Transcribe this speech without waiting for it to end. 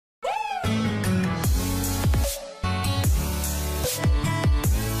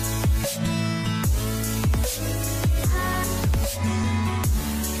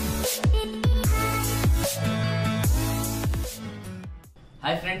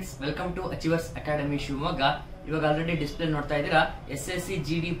Friends, welcome to achievers academy Shivamogga. ಇವಾಗ already display ನೋಡ್ತಾ ಇದ್ದೀರಾ SSC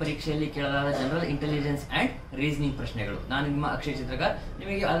GD ಪರೀಕ್ಷೆಯಲ್ಲಿ ಕೇಳಲಾದ ಜನರಲ್ ಇಂಟೆಲಿಜೆನ್ಸ್ ಅಂಡ್ ರೀಸನಿಂಗ್ ಪ್ರಶ್ನೆಗಳು. ನಾನು ನಿಮ್ಮ ಅಕ್ಷಯ್ ಚಿತ್ರಗ.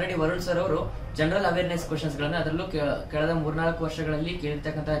 ನಿಮಗೆ ಆಲ್ರೆಡಿ ವರುಣ್ ಸರ್ ಅವರು ಜನರಲ್ ಅವೇರ್ನೆಸ್ ಕ್ವಶನ್ಸ್ ಗಳನ್ನ ಅದರಲ್ಲೂ ಕಳೆದ 3-4 ವರ್ಷಗಳಲ್ಲಿ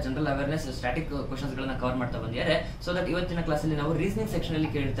ಕೇಳಿರ್ತಕ್ಕಂತಹ ಜನರಲ್ ಅವೇರ್ನೆಸ್ ಸ್ಟಾಟಿಕ್ ಕ್ವಶನ್ಸ್ ಗಳನ್ನ ಕವರ್ ಮಾಡ್ತಾ ಬಂದಿದ್ದಾರೆ. ಸೊ ದಟ್ ಇವತ್ತಿನ ಕ್ಲಾಸ್ ಅಲ್ಲಿ ನಾವು ರೀಸನಿಂಗ್ ಸೆಕ್ಷನ್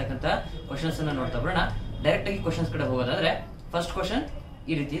ಅಲ್ಲಿ ಕೇಳಿರ್ತಕ್ಕಂಥ ಕ್ವಶನ್ಸ್ ಅನ್ನ ನೋಡ್ತಾ ಬರೋಣ. ಡೈರೆಕ್ಟ್ ಆಗಿ ಕ್ವಶನ್ಸ್ ಕಡೆ ಹೋಗೋದಾದ್ರೆ ಫಸ್ಟ್ ಕ್ವಶನ್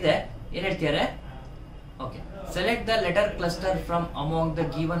ಈ ರೀತಿ ಇದೆ. ಏನ್ ಹೇಳ್ತಿದ್ದಾರೆ? Okay, select the letter cluster from among the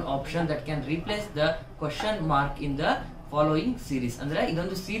given option that can replace the question mark in the following series. ಅಂದ್ರೆ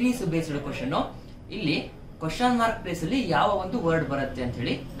ಇದೊಂದು ಸೀರೀಸ್ ಬೇಸ್ಡ್ ಕ್ವಶನ್. ಇಲ್ಲಿ ಕ್ವಶನ್ ಮಾರ್ಕ್ ಪ್ಲೇಸ್ ಅಲ್ಲಿ ಯಾವ ಒಂದು ವರ್ಡ್ ಬರುತ್ತೆ ಅಂತ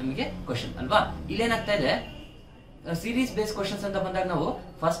ಹೇಳಿ ನಮಗೆ ಕ್ವಶನ್ ಅಲ್ವಾ. ಇಲ್ಲೇನಾಗ್ತಾ ಇದೆ, ಸೀರೀಸ್ ಬೇಸ್ ಕ್ವಶನ್ಸ್ ಅಂತ ಬಂದಾಗ ನಾವು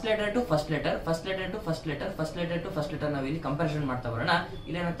first letter to first letter, first letter to first letter, first letter to first letter ನಾವು ಇಲ್ಲಿ ಕಂಪ್ಯಾರಿಸನ್ ಮಾಡ್ತಾ ಬರೋಣ.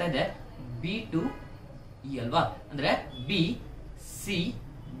 ಇಲ್ಲೇನಾಗ್ತಾ ಇದೆ B to E ಅಲ್ವಾ. ಅಂದ್ರೆ B C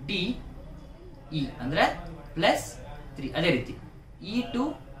D E ಅಂದ್ರೆ +3. ಅದೇ ರೀತಿ E to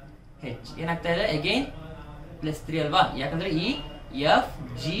H ಏನಾಗ್ತಾ ಇದೆ, ಅಗೈನ್ +3 ಅಲ್ವಾ. ಯಾಕಂದ್ರೆ E F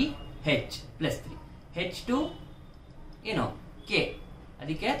G H +3. H to ಏನು K,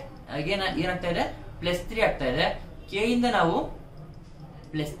 ಅದಕ್ಕೆ ಅಗೈನ್ ಏನಾಗ್ತಾ ಇದೆ +3 ಆಗ್ತಾ ಇದೆ. K ಇಂದ ನಾವು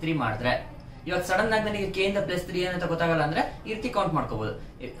 +3 ಮಾಡಿದ್ರೆ, ಇವಾಗ ಸಡನ್ ಆಗಿ ನನಗೆ K ಇಂದ +3 ಏನಂತ ಗೊತ್ತಾಗಲ್ಲ ಅಂದ್ರೆ ಈ ರೀತಿ ಕೌಂಟ್ ಮಾಡ್ಕೋಬಹುದು.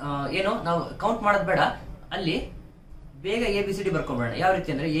 ಏನು ನಾವು ಕೌಂಟ್ ಮಾಡೋದ್ ಬೇಡ, ಅಲ್ಲಿ ಬೇಗ ABCD ಬರ್ಕೊಂಡ್ಬೇಡ. ಯಾವ ರೀತಿ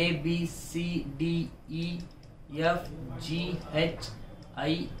ಅಂದ್ರೆ ABCD E F G H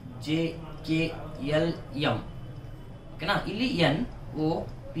I J K L M. ಓಕೆನಾ. ಇಲ್ಲಿ N O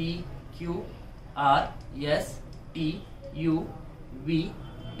P Q R S T U V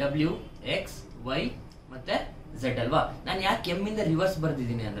W X Y ಮತ್ತೆ Z ಅಲ್ವಾ. ನಾನು ಯಾಕೆ M ಇಂದ ರಿವರ್ಸ್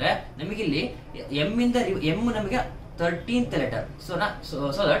ಬರ್ದಿದ್ದೀನಿ ಅಂದ್ರೆ ನಮಗಿಲ್ಲಿ M ಇಂದ M ನಮಗೆ 13th letter.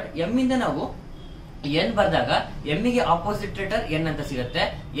 So that M ಇಂದ ನಾವು N ಬರ್ದಾಗ M ಗೆ ಆಪೋಸಿಟ್ ಲೆಟರ್ N ಅಂತ ಸಿಗುತ್ತೆ,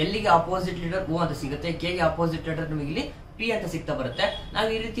 L ಗೆ ಆಪೋಸಿಟ್ ಲೆಟರ್ O ಅಂತ ಸಿಗುತ್ತೆ, K ಗೆ ಆಪೋಸಿಟ್ ಲೆಟರ್ ನಮಗೆ ಇಲ್ಲಿ P ಅಂತ ಸಿಗ್ತಾ ಬರುತ್ತೆ. ನಾವು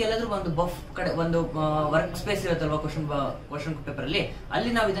ಈ ರೀತಿ ಎಲ್ಲಾದ್ರೂ ಒಂದು ಬಫ್ ಕಡೆ ಒಂದು ವರ್ಕ್ ಸ್ಪೇಸ್ ಇರುತ್ತಲ್ವಾ ಕ್ವಶನ್ ಪೇಪರ್ ಅಲ್ಲಿ,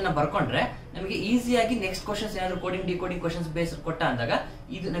 ಅಲ್ಲಿ ನಾವು ಇದನ್ನ ಬರ್ಕೊಂಡ್ರೆ ನಮಗೆ ಈಸಿಯಾಗಿ ನೆಕ್ಸ್ಟ್ ಕ್ವಶನ್ಸ್ ಏನಾದ್ರು ಕೋಡಿಂಗ್ ಡಿಕೋಡಿಂಗ್ ಕ್ವಶನ್ಸ್ ಬೇಸ್ ಕೊಟ್ಟ ಅಂದಾಗ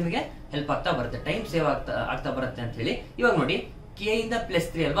ಇದು ನಮಗೆ ಹೆಲ್ಪ್ ಆಗ್ತಾ ಬರುತ್ತೆ, ಟೈಮ್ ಸೇವ್ ಆಗ್ತಾ ಬರುತ್ತೆ ಅಂತ ಹೇಳಿ. ಇವಾಗ ನೋಡಿ K ಇಂದ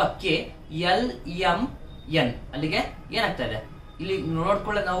 +3 ಅಲ್ವಾ. K L M N ಅಲ್ಲಿಗೆ ಏನಾಗ್ತಾ ಇದೆ, ಇಲ್ಲಿ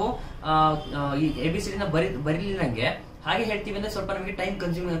ನೋಡ್ಕೊಳ್ಳೆ ನಾವು ABCD ನ ಬರೀಲಿಲ್ಲಂಗೆ ಹಾಗೆ ಹೇಳ್ತೀವಿ ಅಂದ್ರೆ ಸ್ವಲ್ಪ ನಮಗೆ ಟೈಮ್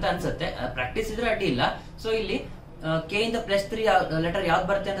ಕನ್ಸ್ಯೂಮಿಂಗ್ ಅಂತ ಅನ್ಸುತ್ತೆ. ಪ್ರಾಕ್ಟೀಸ್ ಇದ್ರೆ ಅಡ್ಡಿ ಇಲ್ಲ. ಸೊ ಇಲ್ಲಿ K ಇಂದ +3 ಲೆಟರ್ ಯಾವ್ದು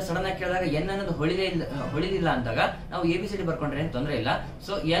ಬರುತ್ತೆ ಅಂತ ಸಡನ್ ಆಗಿ ಕೇಳಿದಾಗ N ಅನ್ನೋದು ಹೊಳಿಲಿಲ್ಲ ಅಂದಾಗ ನಾವು ABCD ಬರ್ಕೊಂಡ್ರೆ ಏನ್ ತೊಂದರೆ ಇಲ್ಲ.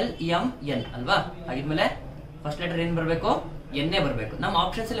 ಸೊ L M N ಅಲ್ವಾ. ಹಾಗಿದ್ಮೇಲೆ ಫಸ್ಟ್ ಲೆಟರ್ ಏನ್ ಬರ್ಬೇಕು, N ಬರ್ಬೇಕು. ನಮ್ಮ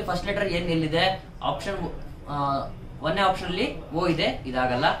ಆಪ್ಷನ್ಸ್ ಅಲ್ಲಿ ಫಸ್ಟ್ ಲೆಟರ್ N ಎಲ್ಲಿದೆ? ಆಪ್ಷನ್ 1ನೇ ಆಪ್ಷನ್ ಅಲ್ಲಿ O ಇದೆ,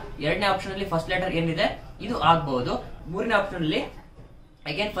 ಇದಾಗಲ್ಲ. 2ನೇ ಆಪ್ಷನ್ ಅಲ್ಲಿ ಫಸ್ಟ್ ಲೆಟರ್ N ಇದೆ, ಇದು ಆಗ್ಬಹುದು. 3ನೇ ಆಪ್ಷನ್ ಅಲ್ಲಿ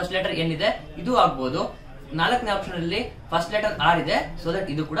ಅಗೇನ್ ಫಸ್ಟ್ ಲೆಟರ್ N ಇದೆ, ಇದು ಆಗ್ಬಹುದು. 4ನೇ ಆಪ್ಷನ್ ಅಲ್ಲಿ ಫಸ್ಟ್ ಲೆಟರ್ R ಇದೆ, ಸೊ ದಟ್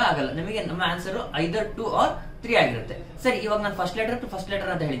ಇದು ಕೂಡ ಆಗಲ್ಲ. ನಮಗೆ ನಮ್ಮ ಆನ್ಸರ್ either 2 or 3 ಆಗಿರುತ್ತೆ. ಸರಿ, ಇವಾಗ ನಾನು first letter to first letter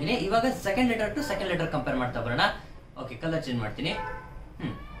ಅಂತ ಹೇಳಿದೀನಿ. ಇವಾಗ second letter to second letter compare ಮಾಡ್ತಾ ಬರೋಣ. ಓಕೆ, ಕಲರ್ ಚೇಂಜ್ ಮಾಡ್ತೀನಿ.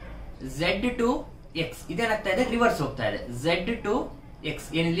 Z to X ಇದೇನಾಗ್ತಾ ಇದೆ, ರಿವರ್ಸ್ ಹೋಗ್ತಾ ಇದೆ. Z to X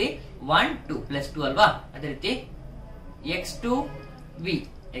ಏನಿಲ್ಲಿ 1 2 +2 ಅಲ್ವಾ. ಅದೇ ರೀತಿ X to V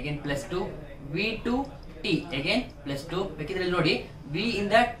again +2, V to T again +2. ಬೇಕಿದ್ರೆ ನೋಡಿ V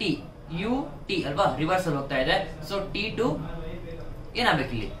ಇಂದ T U T ಅಲ್ವಾ, ರಿವರ್ಸ್ ಅಲ್ಲಿ ಹೋಗ್ತಾ ಇದೆ. ಸೊ T to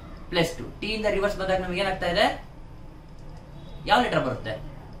ಏನಾಗಬೇಕು ಇಲ್ಲಿ +2. T ಇಂದ ರಿವರ್ಸ್ ಬಂದಾಗ ನಮಗೆ ಏನಾಗ್ತಾ ಇದೆ, ಯಾವ ಲೆಟರ್ ಬರುತ್ತೆ?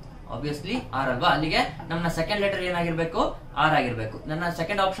 ಆಬ್ವಿಯಸ್ಲಿ R ಅಲ್ವಾ. ಅಲ್ಲಿಗೆ ನಮ್ಮ ಸೆಕೆಂಡ್ ಲೆಟರ್ ಏನಾಗಿರ್ಬೇಕು, R ಆಗಿರ್ಬೇಕು. ನನ್ನ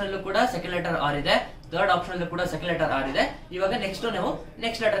ಸೆಕೆಂಡ್ ಆಪ್ಷನ್ ಅಲ್ಲೂ ಕೂಡ ಸೆಕೆಂಡ್ ಲೆಟರ್ R ಇದೆ, ಥರ್ಡ್ ಆಪ್ಷನ್ ಅಲ್ಲೂ ಕೂಡ ಸೆಕೆಂಡ್ ಲೆಟರ್ R ಇದೆ. ಇವಾಗ ನೆಕ್ಸ್ಟ್ ನಾವು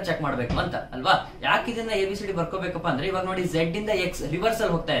ನೆಕ್ಸ್ಟ್ ಲೆಟರ್ ಚೆಕ್ ಮಾಡ್ಬೇಕು ಅಂತ ಅಲ್ವಾ. ಯಾಕೆ ಇದನ್ನ ABCD ಬರ್ಕೋಬೇಕಪ್ಪ ಅಂದ್ರೆ ಇವಾಗ ನೋಡಿ Z ಇಂದ X ರಿವರ್ಸ್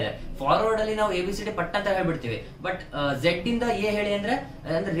ಅಲ್ಲಿ ಹೋಗ್ತಾ ಇದೆ. ಫಾರ್ವರ್ಡ್ ಅಲ್ಲಿ ನಾವು ABCD ಪಟ್ ಅಂತ ಹೇಳ್ಬಿಡ್ತೀವಿ, ಬಟ್ Z ಇಂದ A ಹೇಳಿ ಅಂದ್ರೆ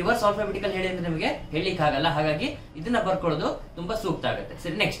ರಿವರ್ಸ್ ಆಲ್ಫಾಬೆಟಿಕಲ್ ಹೇಳಿ ಅಂದ್ರೆ ನಮಗೆ ಹೇಳಿಕ್ ಆಗಲ್ಲ. ಹಾಗಾಗಿ ಇದನ್ನ ಬರ್ಕೊಳ್ಳೋದು ತುಂಬಾ ಸೂಕ್ತ ಆಗುತ್ತೆ.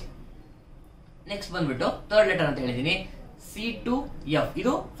 ಸರಿ, ನೆಕ್ಸ್ಟ್ ಬಂದ್ಬಿಟ್ಟು ಥರ್ಡ್ ಲೆಟರ್ ಅಂತ ಹೇಳಿದೀನಿ. C to F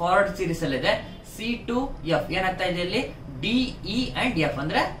ಇದು ಫಾರ್ವರ್ಡ್ ಸೀರೀಸ್ ಅಲ್ಲಿ ಇದೆ. C to F ಏನಾಗ್ತಾ ಇದೆ ಇಲ್ಲಿ D E and F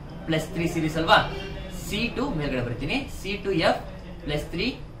ಅಂದ್ರೆ +3 ಸೀರೀಸ್ ಅಲ್ವಾ. C to ಮೇಲ್ಗಡೆ ಬರ್ತೀನಿ, C to F +3,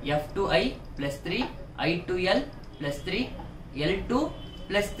 F to I +3, I to L +3, L to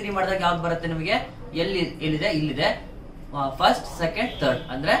 +3 ಮಾಡಿದಾಗ ಯಾವ್ದು ಬರುತ್ತೆ ನಮಗೆ? ಎಲ್ಲಿದೆ, ಇಲ್ಲಿದೆ. ಫಸ್ಟ್ ಸೆಕೆಂಡ್ ಥರ್ಡ್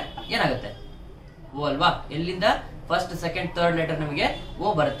ಅಂದ್ರೆ ಏನಾಗುತ್ತೆ O ಅಲ್ವಾ. ಎಲ್ಲಿಂದ ಫಸ್ಟ್ ಸೆಕೆಂಡ್ ಥರ್ಡ್ ಲೆಟರ್ ನಮಗೆ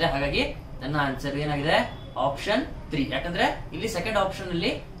O ಬರುತ್ತೆ. ಹಾಗಾಗಿ ನನ್ನ ಆನ್ಸರ್ ಏನಾಗಿದೆ, ಆಪ್ಷನ್ 3. ಯಾಕಂದ್ರೆ ಇಲ್ಲಿ ಸೆಕೆಂಡ್ ಆಪ್ಷನ್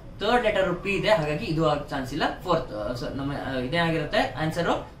ಅಲ್ಲಿ ಥರ್ಡ್ ಲೆಟರ್ P ಇದೆ, ಹಾಗಾಗಿ ಇದು ಚಾನ್ಸ್ ಇಲ್ಲ. ಫೋರ್ತ್ ನಮ್ಮ ಇದೇನಾಗಿರುತ್ತೆ ಆನ್ಸರ್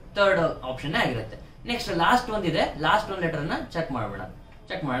ಥರ್ಡ್ ಆಪ್ಷನ್ ಆಗಿರುತ್ತೆ. ನೆಕ್ಸ್ಟ್ ಲಾಸ್ಟ್ ಒಂದಿದೆ, ಲಾಸ್ಟ್ ಒಂದು ಲೆಟರ್ ನ ಚೆಕ್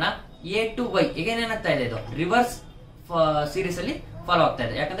ಮಾಡೋಣ. A to Y ಈಗ ಏನಾಗ್ತಾ ಇದೆ, ಇದು ರಿವರ್ಸ್ ಸೀರೀಸ್ ಅಲ್ಲಿ ಫಾಲೋ ಆಗ್ತಾ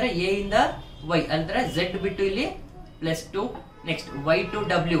ಇದೆ. ಯಾಕಂದ್ರೆ A ಇಂದ Y ಅಂದ್ರೆ Z ಬಿಟ್ಟು ಇಲ್ಲಿ +2. Next Y to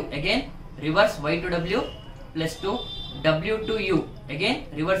W again reverse Y to W +2, W to U again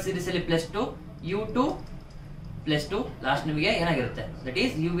reverse series ಅಲ್ಲಿ +2, U to +2 ಲಾಸ್ಟ್ ನಿಮಗೆ ಏನಾಗಿರುತ್ತೆ ದಟ್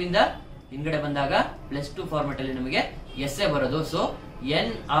ಈಸ್ ಯು ಇಂದ ಹಿಂಗಡೆ ಬಂದಾಗ +2 ಫಾರ್ಮೆಟ್ ಅಲ್ಲಿ ನಮಗೆ ಎಸ್ ಎ ಬರೋದು. ಸೊ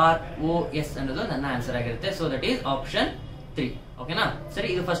NROS ಅನ್ನೋದು ನನ್ನ ಆನ್ಸರ್ ಆಗಿರುತ್ತೆ. So that is option 3. ಓಕೆನಾ? ಸರಿ,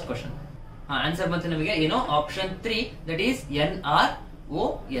 ಇದು ಫಸ್ಟ್ ಕ್ವಶನ್. ಆನ್ಸರ್ ಬಂತು ನಮಗೆ ಏನು ಆಪ್ಷನ್ 3 ದಟ್ ಈಸ್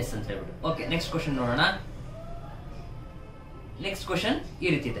NROS ಅಂತ ಹೇಳ್ಬಿಟ್ಟು. ಓಕೆ, ನೆಕ್ಸ್ಟ್ ಕ್ವಶನ್ ನೋಡೋಣ. ನೆಕ್ಸ್ಟ್ ಕ್ವಶನ್ ಈ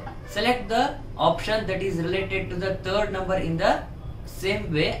ರೀತಿ ಇದೆ. Select the option that is related to the third number in the same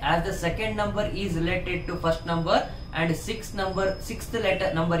way as the second number is related to first number and sixth letter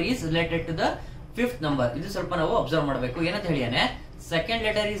number is related to the fifth number. ಇದು ಸ್ವಲ್ಪ ನಾವು observe ಮಾಡಬೇಕು. ಏನಂತ ಹೇಳಿಯಾನೆ, second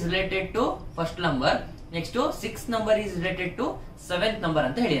letter is related to first number, next six number is related to seventh number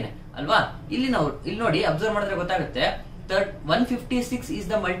ಅಂತ ಹೇಳಿಯಾನೆ ಅಲ್ವಾ. ಇಲ್ಲಿ ನೋಡಿ observe ಮಾಡಿದ್ರೆ ಗೊತ್ತಾಗುತ್ತೆ 156 is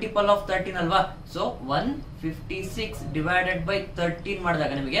the multiple of 13 ಅಲ್ವಾ. ಸೊ 156 divided by 13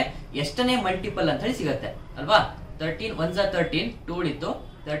 ಮಾಡಿದಾಗ ನಿಮಗೆ ಎಷ್ಟನೇ ಮಲ್ಟಿಪಲ್ ಅಂತ ಹೇಳಿ ಸಿಗುತ್ತೆ ಅಲ್ವಾ. 13 1s are 13, 2 ಉಳಿತು,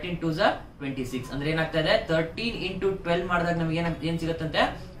 13 2s are 26 ಅಂದ್ರೆ ಏನಾಗ್ತಾ ಇದೆ 13 into 12 ಮಾಡಿದಾಗ ನಮಗೆ ಏನ್ ಸಿಗುತ್ತಂತೆ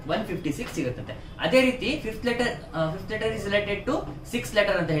 156 ಸಿಗುತ್ತಂತೆ. ಅದೇ ರೀತಿ fifth letter is related to six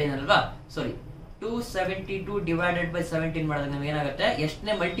letter ಅಂತ ಹೇಳಿದನಲ್ವಾ. ಸಾರಿ, 272 divided by 17 ಮಾಡಿದಾಗ ನಮಗೆ ಏನಾಗುತ್ತೆ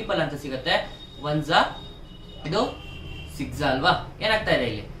ಎಷ್ಟನೇ ಮಲ್ಟಿಪಲ್ ಅಂತ ಸಿಗುತ್ತೆ 1s are ಇದು 6 ಅಲ್ವಾ. ಏನಾಗ್ತಾ ಇದೆ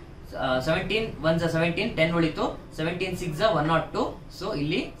ಇಲ್ಲಿ 17 1s are 17, 10 ಉಳಿತು, 17 6s are 102. ಸೊ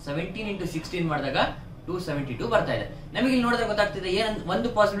ಇಲ್ಲಿ 17 into 16 ಮಾಡಿದಾಗ 272 ಬರ್ತಾ ಇದೆ. ನಮಗೆ ಇಲ್ಲಿ ನೋಡಿದ್ರೆ ಗೊತ್ತಾಗ್ತಿದೆ ಒಂದು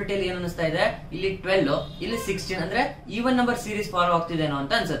ಪಾಸಿಬಿಲಿಟಿಯಲ್ಲಿ ಏನ್ ಅನಿಸ್ತಾ ಇದೆ, ಇಲ್ಲಿ 12 ಇಲ್ಲಿ 16 ಅಂದ್ರೆ ಈವನ್ ನಂಬರ್ ಸೀರೀಸ್ ಫಾಲೋ ಆಗ್ತಿದೇನೋ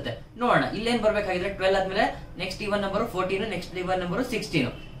ಅಂತ ಅನ್ಸುತ್ತೆ. ನೋಡೋಣ ಇಲ್ಲೇನ್ ಬರ್ಬೇಕಾಗಿದ್ರೆ 12 ಆದ್ಮೇಲೆ next even number 14, next even number 16,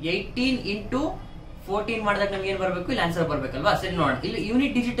 18 into 14 ಮಾಡಿದಾಗ ನಮ್ಗೆ ಏನ್ ಬರಬೇಕು ಇಲ್ಲಿ ಆನ್ಸರ್ ಬರ್ಬೇಕಲ್ವಾ. ಸರಿ, ನೋಡೋಣ ಇಲ್ಲಿ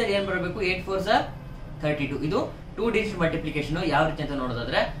ಯೂನಿಟ್ ಡಿಜಿಟಲ್ ಏನ್ ಬರಬೇಕು 8 4s are 32. ಇದು 2 ಡಿಜಿಟ್ ಮಲ್ಟಿಪ್ಲಿಕೇಶನ್. ಯಾವ ರೀತಿ ಅಂತ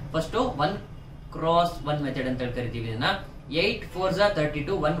ನೋಡೋದಾದ್ರೆ ಫಸ್ಟ್ 1 ಕ್ರಾಸ್ 1 ಮೆಥಡ್ ಅಂತ ಹೇಳಿ ಕರಿತೀವಿ ಇದನ್ನ. 8 4s are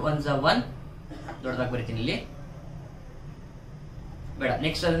 32, 1 1s are 1 ದೊಡ್ಡದಾಗಿ ಬರೀತೀನಿ ಇಲ್ಲಿ ಬೇಡ.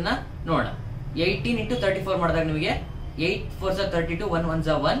 ನೆಕ್ಸ್ಟ್ ಅದನ್ನ ನೋಡೋಣ 18 into 34 ಮಾಡಿದಾಗ ನಿಮಗೆ 8 4s are 32, 1 1s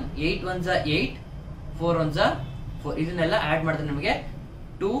are 1, 8 1s are 8, 4 1s are 4. ಇದನ್ನೆಲ್ಲ ಆಡ್ ಮಾಡಿದ್ರೆ ನಿಮಗೆ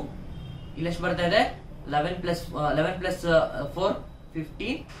 2 ಇಲ್ಲಿ ಎಷ್ಟು ಬರ್ತಾ ಇದೆ 11 plus 4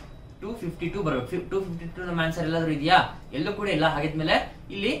 15, 252 ಬರಬೇಕು. 252 ನಮ್ಮ ಆನ್ಸರ್ ಎಲ್ಲಾದ್ರೂ ಇದೆಯಾ? ಎಲ್ಲೂ ಕೂಡ ಇಲ್ಲ. ಹಾಗಿದ್ಮೇಲೆ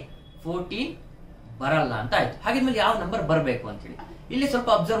ಇಲ್ಲಿ 14 ಬರಲ್ಲ ಅಂತ ಆಯ್ತು. ಹಾಗಿದ್ಮೇಲೆ ಯಾವ ನಂಬರ್ ಬರಬೇಕು ಅಂತ ಹೇಳಿ ಇಲ್ಲಿ ಸ್ವಲ್ಪ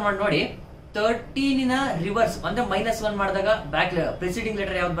ಅಬ್ಸರ್ವ್ ಮಾಡಿ ನೋಡಿ. 13 ರಿವರ್ಸ್ ಅಂದ್ರೆ -1 ಮಾಡಿದಾಗ ಬ್ಯಾಕ್ ಪ್ರಿಸೀಡಿಂಗ್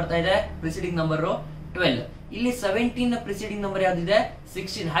ಲೆಟರ್ ಯಾವ್ದು ಬರ್ತಾ ಇದೆ ಪ್ರಿಸೀಡಿಂಗ್ ನಂಬರ್ 12. ಇಲ್ಲಿ 17 ಪ್ರಿಸೀಡಿಂಗ್ ನಂಬರ್ ಯಾವ್ದಿದೆ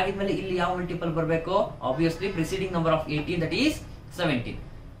 16. ಹಾಗಿದ್ಮೇಲೆ ಇಲ್ಲಿ ಯಾವ ಮಲ್ಟಿಪಲ್ ಬರಬೇಕು obviously preceding number of 18 that is 17.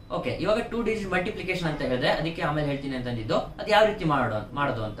 Okay, ಇವಾಗ 2 ಡಿಜಿಟ್ ಮಲ್ಟಿಪ್ಲಿಕೇಶನ್ ಅಂತ ಹೇಳಿದೆ, ಅದಕ್ಕೆ ಆಮೇಲೆ ಹೇಳ್ತೀನಿ ಅಂತಂದಿದ್ದು. ಅದು ಯಾವ ರೀತಿ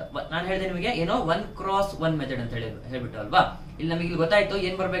ಮಾಡೋದು ಅಂತ ನಾನು ಹೇಳಿದೆ ನಿಮಗೆ. ಏನೋ 1 ಕ್ರಾಸ್ 1 ಮೆಥಡ್ ಅಂತ ಹೇಳ್ಬಿಟ್ಟು ಅಲ್ವಾ. ಇಲ್ಲಿ ನಮಗೆ ಇಲ್ಲಿ ಗೊತ್ತಾಯ್ತು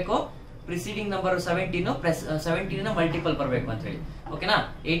ಏನ್ ಬರಬೇಕು ಪ್ರಿಸೀಡಿಂಗ್ ನಂಬರ್ 17 ಪ್ಲಸ್ 17 ನ ಮಲ್ಟಿಪಲ್ ಬರಬೇಕು ಅಂತ ಹೇಳಿ. ಓಕೆನಾ?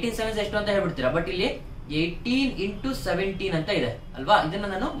 18 7 ಎಷ್ಟು ಅಂತ ಹೇಳ್ಬಿಡ್ತೀರಾ, ಬಟ್ ಇಲ್ಲಿ 18 into 17 ಅಂತ ಇದೆ ಅಲ್ವಾ. ಇದನ್ನ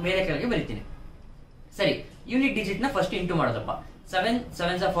ನಾನು ಮೇಲೆ ಕೆಳಗೆ ಬರೀತೀನಿ. ಸರಿ, ಯೂನಿಟ್ ಡಿಜಿಟ್ ನ first into ಮಾಡೋದಪ್ಪ. 7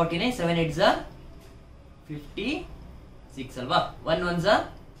 7s are 49, 7 8s are 56 ಅಲ್ವಾ. 1 1s are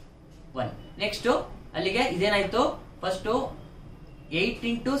 1. ನೆಕ್ಸ್ಟ್ ಅಲ್ಲಿಗೆ ಇದೇನಾಯ್ತು ಫಸ್ಟ್ 8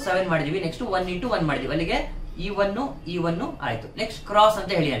 into 7 ಮಾಡಿದೀವಿ, ನೆಕ್ಸ್ಟ್ 1 into 1 ಮಾಡಿದೀವಿ. ಅಲ್ಲಿಗೆ ಈ ಒನ್ ಆಯ್ತು. ನೆಕ್ಸ್ಟ್ ಕ್ರಾಸ್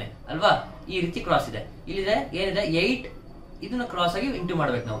ಅಂತ ಹೇಳಿಯಾನೆ ಅಲ್ವಾ. ಈ ರೀತಿ ಕ್ರಾಸ್ ಇದೆ. ಇಲ್ಲಿದೆ ಏನಿದೆ 8, ಇದನ್ನ ಕ್ರಾಸ್ ಆಗಿ ಇಂಟು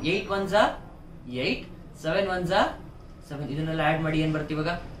ಮಾಡ್ಬೇಕು ನಾವು. 8 1s are 8, 7 1s are 7. ಇದನ್ನೆಲ್ಲ ಆಡ್ ಮಾಡಿ ಏನ್ ಬರುತ್ತೆ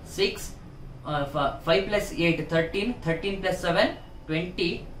ಇವಾಗ 6, 5 plus 8 13, 13 plus 7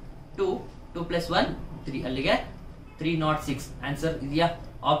 22, 2 plus 1 3. ಅಲ್ಲಿಗೆ 306 ಆನ್ಸರ್ ಇದೆಯಾ?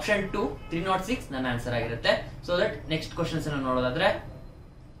 ಆಪ್ಷನ್ 2 306 ನನ್ನ ಆನ್ಸರ್ ಆಗಿರುತ್ತೆ. ಸೊ ದಟ್ ನೆಕ್ಸ್ಟ್ ಕ್ವಶನ್ಸ್ ಅನ್ನು ನೋಡೋದಾದ್ರೆ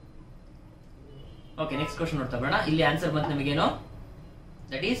ಓಕೆ, ನೆಕ್ಸ್ಟ್ ಕ್ವಶನ್ ನೋಡ್ತಾ ಬರೋಣ. ಇಲ್ಲಿ ಆನ್ಸರ್ ಬಂತು ನಮಗೇನು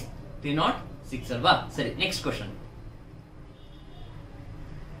ದಟ್ ಈಸ್ 306 ಅಲ್ವಾ. ಸರಿ, next question.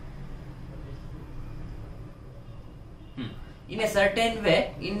 In a certain way,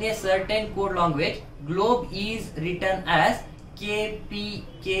 in a certain code language, globe is written as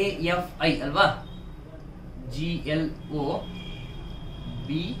KPKFI ಅಲ್ವಾ. GLOBE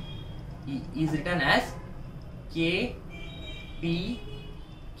is written as KPKFI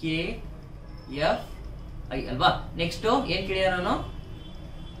ಅಲ್ವಾ. ನೆಕ್ಸ್ಟ್ ಏನ್ ಕೇಳಿದ ನಾನು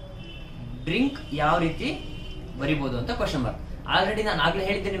ಡ್ರಿಂಕ್ ಯಾವ ರೀತಿ ಬರಿಬಹುದು ಅಂತ ಕ್ವಶನ್ ಮಾರ್ಕ್. ಆಲ್ರೆಡಿ ನಾನು ಆಗ್ಲೇ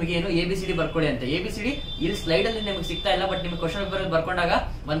ಹೇಳಿದ್ದೆ ನಿಮಗೆ ಏನು ABCD ಬರ್ಕೊಳ್ಳಿ ಅಂತ. ABCD ಇಲ್ಲಿ ಸ್ಲೈಡ್ ಅಲ್ಲಿ ನಿಮಗೆ ಸಿಗ್ತಾ ಇಲ್ಲ, ಬಟ್ ನಿಮಗೆ ಕ್ವಶನ್ ಪೇಪರ್ ಅಲ್ಲಿ ಬರ್ಕೊಂಡಾಗ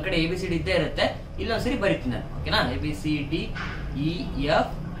ಒಂದ್ ಕಡೆ ABCD ಇದ್ದೇ ಇರುತ್ತೆ. ಇಲ್ಲೊಂದ್ಸರಿ ಬರೀತೀನಿ ನಾನು. ಓಕೆನಾ? ABCD EF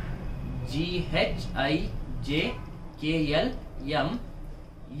GHIJ KL M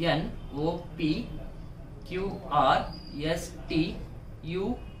NOP QR ST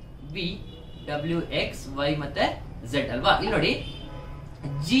UV WX Y ಮತ್ತೆ Z ಅಲ್ವಾ. ಇಲ್ಲಿ ನೋಡಿ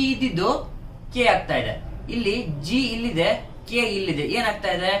G ಇದ್ದಿದ್ದು K ಆಗ್ತಾ ಇದೆ, ಇಲ್ಲಿ G ಇಲ್ಲಿದೆ, K ಇಲ್ಲಿದೆ. ಏನಾಗ್ತಾ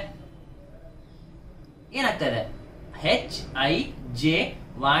ಇದೆ HIJ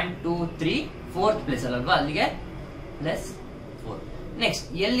 1 2 3 4th ಪ್ಲೇಸ್ ಅಲ್ವಾ. ಅಲ್ಲಿಗೆ ಪ್ಲಸ್ 4. ನೆಕ್ಸ್ಟ್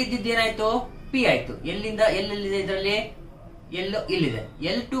ಎಲ್ಲಿದ್ದಿದ್ದು ಏನಾಯ್ತು, ಪಿ ಆಯ್ತು. ಎಲ್ಲಿಂದ ಎಲ್ಲೆಲ್ಲಿದೆ ಇದರಲ್ಲಿ, ಎಲ್ಲು ಇಲ್ಲಿದೆ.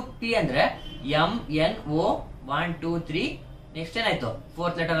 ಎಲ್ ಟು ಪಿ ಅಂದ್ರೆ ಎಂ ಎನ್ ಓ 1 2 3. ನೆಕ್ಸ್ಟ್ ಏನಾಯ್ತು,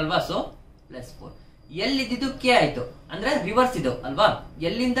 ಫೋರ್ತ್ ಲೆಟರ್ ಅಲ್ವಾ, ಸೊ ಪ್ಲಸ್ 4. ಎಲ್ಲಿದ್ದು ಕೆ ಆಯ್ತು ಅಂದ್ರೆ ರಿವರ್ಸ್ ಇದು ಅಲ್ವಾ,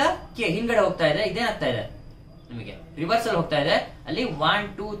 ಎಲ್ಲಿಂದ ಕೆ ಹಿಂಗಡೆ ಹೋಗ್ತಾ ಇದೆ, ಇದೇನಾಗ್ತಾ ಇದೆ ನಿಮಗೆ ರಿವರ್ಸ್ ಅಲ್ಲಿ ಹೋಗ್ತಾ ಇದೆ. ಅಲ್ಲಿ 1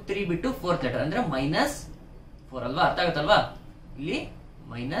 2 3 ಬಿಟ್ಟು ಫೋರ್ತ್ ಲೆಟರ್ ಅಂದ್ರೆ -4 ಅಲ್ವಾ, ಅರ್ಥ ಆಗುತ್ತಲ್ವಾ, ಇಲ್ಲಿ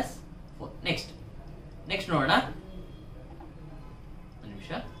 -4. ನೆಕ್ಸ್ಟ್ ನೋಡೋಣ, ಒಂದು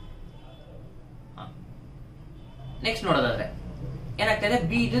ನಿಮಿಷ. ನೆಕ್ಸ್ಟ್ ನೋಡೋದಾದ್ರೆ ಏನಾಗ್ತಾ ಇದೆ,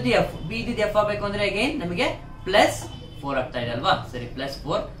 ಬಿ ಇದ್ದಿದ್ದು ಎಫ್ ಆಗಬೇಕು ಅಂದ್ರೆ ಅಗೇನ್ ನಮಗೆ +4 ಆಗ್ತಾ ಇದೆ ಅಲ್ವಾ. ಸರಿ,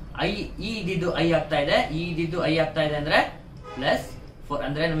 +4. ಐ ಇದ್ದಿದ್ದು ಐ ಆಗ್ತಾ ಇದೆ, ಐ ಆಗ್ತಾ ಇದೆ ಅಂದ್ರೆ +4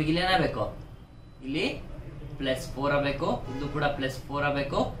 ಅಂದ್ರೆ ನಮಗೆ ಇಲ್ಲಿ ಏನಾಗಬೇಕು, ಇಲ್ಲಿ +4 ಆಗಬೇಕು, ಇದು ಕೂಡ +4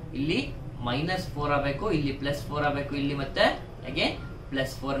 ಆಗಬೇಕು, ಇಲ್ಲಿ -4 ಆಗಬೇಕು, ಇಲ್ಲಿ +4 ಆಗಬೇಕು, ಇಲ್ಲಿ ಮತ್ತೆ ಅಗೇನ್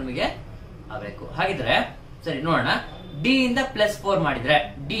 +4 ನಮಗೆ ಆಗಬೇಕು. ಹಾಗಿದ್ರೆ ಸರಿ ನೋಡೋಣ, ಡಿ ಇಂದ +4 ಮಾಡಿದ್ರೆ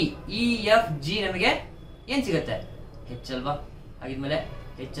ಡಿ ಇ ಎಫ್ ಜಿ ನಮಗೆ ಏನ್ ಸಿಗುತ್ತೆ, ಹೆಚ್ ಅಲ್ವಾ. ಹಾಗಿದ್ಮೇಲೆ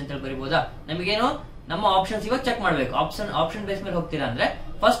ಹೆಚ್ ಅಂತ ಹೇಳಿ ಬರಿಬಹುದಾ. ನಮಗೇನು ನಮ್ಮ ಆಪ್ಷನ್ಸ್ ಇವಾಗ ಚೆಕ್ ಮಾಡ್ಬೇಕು. ಆಪ್ಷನ್ ಬೇಸ್ ಮೇಲೆ ಹೋಗ್ತೀರಾ ಅಂದ್ರೆ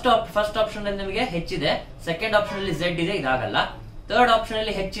ಫಸ್ಟ್ ಆಪ್ಷನ್ ಅಲ್ಲಿ ನಮಗೆ ಹೆಚ್ ಇದೆ, ಸೆಕೆಂಡ್ ಆಪ್ಷನ್ ಅಲ್ಲಿ ಝೆಡ್ ಇದೆ, ಇದಾಗಲ್ಲ. ಥರ್ಡ್ ಆಪ್ಷನ್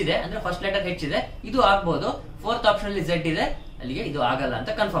ಅಲ್ಲಿ ಹೆಚ್ ಇದೆ ಅಂದ್ರೆ ಫಸ್ಟ್ ಲೆಟರ್ ಹೆಚ್ ಇದೆ, ಇದು ಆಗ್ಬಹುದು. ಫೋರ್ತ್ ಆಪ್ಷನ್ ಅಲ್ಲಿ ಝೆಡ್ ಇದೆ, ಅಲ್ಲಿಗೆ ಇದು ಆಗಲ್ಲ ಅಂತ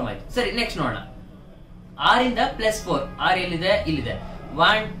ಕನ್ಫರ್ಮ್ ಆಯ್ತು. ಸರಿ, ನೆಕ್ಸ್ಟ್ ನೋಡೋಣ. ಆರ್ ಇಂದ +4, ಆರ್ ಎಲ್ಲಿದೆ, ಇಲ್ಲಿದೆ.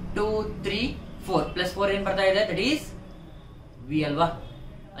 1 2 3 4 +4 ಏನ್ ಬರ್ತಾ ಇದೆ, ದಟ್ ಈಸ್ ವಿ ಅಲ್ವಾ.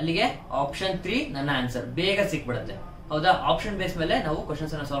 ಅಲ್ಲಿಗೆ ಆಪ್ಷನ್ 3 ನನ್ನ ಆನ್ಸರ್. ಬೇಗ ಸಿಕ್ಬಿಡುತ್ತೆ ಹೌದಾ. ಆಪ್ಷನ್ ಬೇಸ್ ಮೇಲೆ ನಾವು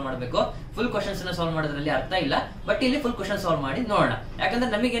ಕ್ವಶನ್ಸ್ ಅನ್ನ ಸಾಲ್ವ್ ಮಾಡಬೇಕು. ಫುಲ್ ಕ್ವಶನ್ಸ್ ಅನ್ನ ಸಾಲ್ವ್ ಮಾಡೋದ್ರಲ್ಲಿ ಅರ್ಥ ಇಲ್ಲ, ಬಟ್ ಇಲ್ಲಿ ಫುಲ್ ಕ್ವಶನ್ ಸಾಲ್ವ್ ಮಾಡಿ ನೋಡೋಣ. ಯಾಕಂದ್ರೆ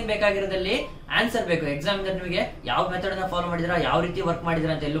ನಮಗೆ ಏನ್ ಬೇಕಾಗಿರೋದಲ್ಲಿ ಆನ್ಸರ್ ಬೇಕು. ಎಕ್ಸಾಮ್ ನಿಮಗೆ ಯಾವ ಮೆಥಡ್ ಅನ್ನ ಫಾಲೋ ಮಾಡಿದ್ರಾ, ಯಾವ ರೀತಿ ವರ್ಕ್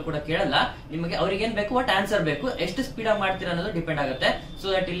ಮಾಡಿದ್ರಾ ಅಂತ ಎಲ್ಲೂ ಕೂಡ ಕೇಳಲ್ಲ. ನಿಮಗೆ ಅವ್ರಿಗೆ ಏನ್ ಬೇಕು, ಬಟ್ ಆನ್ಸರ್ ಬೇಕು. ಎಷ್ಟು ಸ್ಪೀಡ್ ಆಗಿ ಮಾಡ್ತೀರಾ ಅನ್ನೋದು ಡಿಪೆಂಡ್ ಆಗುತ್ತೆ. ಸೊ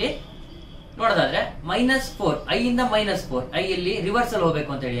ದಟ್ ಇಲ್ಲಿ ನೋಡೋದಾದ್ರೆ -4, ಐ ಇಂದ -4, ಐ ಇಲ್ಲಿ ರಿವರ್ಸ್ ಅಲ್ಲಿ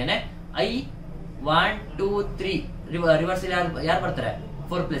ಹೋಗ್ಬೇಕು ಅಂತ ಹೇಳಿಯಾನೆ. ಐ 1 2 3 ರಿವರ್ಸ್ ಅಲ್ಲಿ ಯಾರು ಬರ್ತಾರೆ,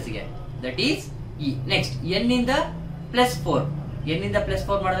 4 ಪ್ಲಸ್ ಗೆ, that is E. Next N ಇಂದ +4, ಎನ್ ಇಂದ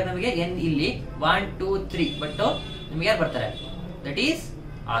 +4 ಮಾಡಿದಾಗ ನಮಗೆ ಎನ್ ಇಲ್ಲಿ 1 2 3 ಬಟ್ ನಿಮ್ಗೆ ಯಾರು ಬರ್ತಾರೆ, ದಟ್ ಈಸ್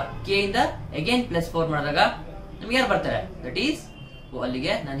ಆರ್. ಕೆ ಇಂದ ಅಗೇನ್ +4 ಮಾಡಿದಾಗ ನಿಮ್ಗೆ ಯಾರು ಬರ್ತಾರೆ, ದಟ್ ಈಸ್ ಓ.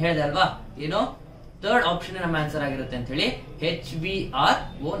 ಅಲ್ಲಿಗೆ ನಾನು ಹೇಳಿದೆ ಅಲ್ವಾ, ಏನು ಥರ್ಡ್ ಆಪ್ಷನ್ ನಮ್ಮ ಆನ್ಸರ್ ಆಗಿರುತ್ತೆ ಅಂತ ಹೇಳಿ.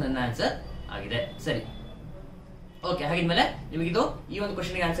 HBRO ನನ್ನ ಆನ್ಸರ್ ಆಗಿದೆ. ಸರಿ, ಓಕೆ. ಹಾಗಿದ್ಮೇಲೆ ನಿಮಗಿದು ಈ ಒಂದು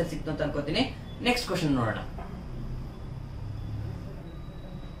ಕ್ವಶನ್ಗೆ ಆನ್ಸರ್ ಸಿಕ್ತು ಅಂತ ಅನ್ಕೋತೀನಿ. ನೆಕ್ಸ್ಟ್ ಕ್ವಶನ್ ನೋಡೋಣ.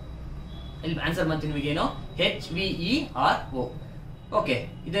 ಇಲ್ಲಿ ಆನ್ಸರ್ ಬಂತು ನಿಮಗೇನು, HVERO. ಓಕೆ,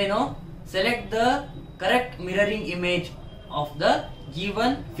 ಇದೇನು, select the correct mirroring image of the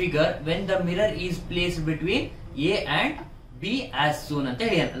given figure when the mirror is placed between A and B as soon ಅಂತ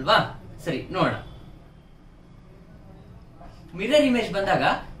ಹೇಳಿ ಅಲ್ವಾ. ಸರಿ ನೋಡೋಣ. ಮಿರರ್ ಇಮೇಜ್ ಬಂದಾಗ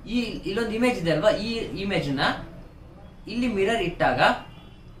ಇಲ್ಲೊಂದು ಇಮೇಜ್ ಇದೆ ಅಲ್ವಾ, ಈ ಇಮೇಜ್ ನ ಇಲ್ಲಿ ಮಿರರ್ ಇಟ್ಟಾಗ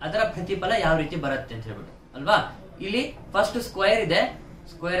ಅದರ ಪ್ರತಿಫಲ ಯಾವ ರೀತಿ ಬರುತ್ತೆ ಅಂತ ಹೇಳ್ಬಿಟ್ಟು ಅಲ್ವಾ. ಇಲ್ಲಿ ಫಸ್ಟ್ ಸ್ಕ್ವೇರ್ ಇದೆ,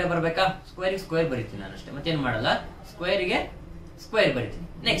 ಸ್ಕ್ವೇರ್ ಬರ್ಬೇಕಾ, ಸ್ಕ್ವೇರ್ ಸ್ಕ್ವೇರ್ ಬರೀತೀನಿ ನಾನು ಅಷ್ಟೇ, ಮತ್ತೇನ್ ಮಾಡಲ್ಲ. ಸ್ಕ್ವೇರ್ಗೆ ಸ್ಕ್ವೇರ್ ಬರೀತೀನಿ.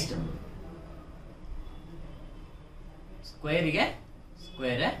 ನೆಕ್ಸ್ಟ್ ಸ್ಕ್ವೇರ್ಗೆ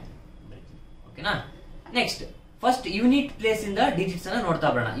ಸ್ಕ್ವೇರ್ ಬರೀತೀನಿ, ಓಕೆನಾ. ನೆಕ್ಸ್ಟ್ ಫಸ್ಟ್ ಯೂನಿಟ್ ಪ್ಲೇಸ್ ಇಂದ ಡಿಜಿಟ್ಸ್ ಅನ್ನ ನೋಡ್ತಾ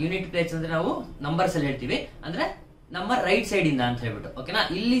ಬರೋಣ. ಯೂನಿಟ್ ಪ್ಲೇಸ್ ಅಂದ್ರೆ ನಾವು ನಂಬರ್ಸ್ ಅಲ್ಲಿ ಹೇಳ್ತೀವಿ, ಅಂದ್ರೆ ನಮ್ಮ ರೈಟ್ ಸೈಡ್ ಇಂದ ಅಂತ ಹೇಳ್ಬಿಟ್ಟು, ಓಕೆನಾ.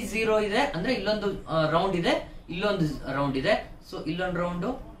 ಇಲ್ಲಿ 0 ಇದೆ ಅಂದ್ರೆ ಇಲ್ಲೊಂದು ರೌಂಡ್ ಇದೆ, ಇಲ್ಲೊಂದು ರೌಂಡ್ ಇದೆ. ಸೊ ಇಲ್ಲೊಂದು ರೌಂಡ್,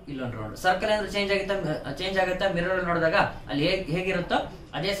 ಇಲ್ಲೊಂದು ರೌಂಡ್. ಸರ್ಕಲ್ ಅಂದ್ರೆ ಚೇಂಜ್ ಆಗುತ್ತಾ ಮಿರರ್ ಅಲ್ಲಿ ನೋಡಿದಾಗ, ಅಲ್ಲಿ ಹೇಗಿರುತ್ತೋ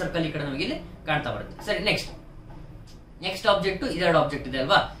ಅದೇ ಸರ್ಕಲ್ ಈ ಕಡೆ ನಮಗೆ ಇಲ್ಲಿ ಕಾಣ್ತಾ ಬರುತ್ತೆ. ಸರಿ, ನೆಕ್ಸ್ಟ್ ಆಬ್ಜೆಕ್ಟ್, ಇದೆರಡು ಆಬ್ಜೆಕ್ಟ್ ಇದೆ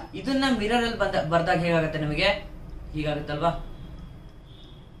ಅಲ್ವಾ. ಇದನ್ನ ಮಿರರ್ ಅಲ್ಲಿ ಬರ್ದಾಗ ಹೇಗಾಗುತ್ತೆ ನಮಗೆ, ಹೀಗಾಗುತ್ತಲ್ವಾ,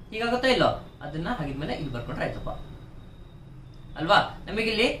 ಹೀಗಾಗುತ್ತಾ ಇಲ್ಲೋ, ಅದನ್ನ ಹಾಗಿದ್ಮೇಲೆ ಇಲ್ಲಿ ಬರ್ಕೊಂಡ್ರೆ ಆಯ್ತಪ್ಪ ಅಲ್ವಾ.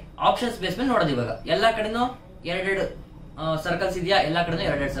 ನಮಗಿಲ್ಲಿ ಆಪ್ಷನ್ಸ್ ಬೇಸ್ ಮೇಲೆ ನೋಡೋದು. ಇವಾಗ ಎಲ್ಲಾ ಕಡೆನೂ ಎರಡೆರಡು ಸರ್ಕಲ್ಸ್ ಇದೆಯಾ, ಎಲ್ಲಾ ಕಡೆನೂ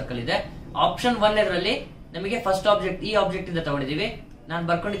ಎರಡೆರಡು ಸರ್ಕಲ್ ಇದೆ. ಆಪ್ಷನ್ 1 ಇದರಲ್ಲಿ ನಮಗೆ ಫಸ್ಟ್ ಆಬ್ಜೆಕ್ಟ್ ಈ ಆಬ್ಜೆಕ್ಟ್ ಇಂದ ತಗೊಂಡಿದೀವಿ. ನಾನು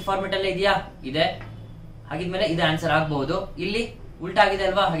ಬರ್ಕೊಂಡಿದ್ದ ಫಾರ್ಮೆಟ್ ಅಲ್ಲೇ ಇದೆಯಾ, ಇದೆ. ಹಾಗಿದ್ಮೇಲೆ ಇದು ಆನ್ಸರ್ ಆಗಬಹುದು. ಇಲ್ಲಿ ಉಲ್ಟಾ ಆಗಿದೆ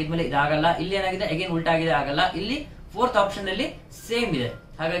ಅಲ್ವಾ, ಹಾಗಿದ್ಮೇಲೆ ಇದಾಗಲ್ಲ. ಇಲ್ಲಿ ಏನಾಗಿದೆ, ಅಗೇನ್ ಉಲ್ಟಾ ಆಗಿದೆ, ಆಗಲ್ಲ. ಇಲ್ಲಿ ಫೋರ್ತ್ ಆಪ್ಷನ್ ಅಲ್ಲಿ ಸೇಮ್ ಇದೆ,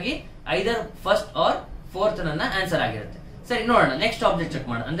 ಹಾಗಾಗಿ ಐದರ್ ಫಸ್ಟ್ ಆರ್ ಫೋರ್ತ್ ನನ್ನ ಆನ್ಸರ್ ಆಗಿರುತ್ತೆ. ಸರಿ ನೋಡೋಣ, ನೆಕ್ಸ್ಟ್ ಆಬ್ಜೆಕ್ಟ್ ಚೆಕ್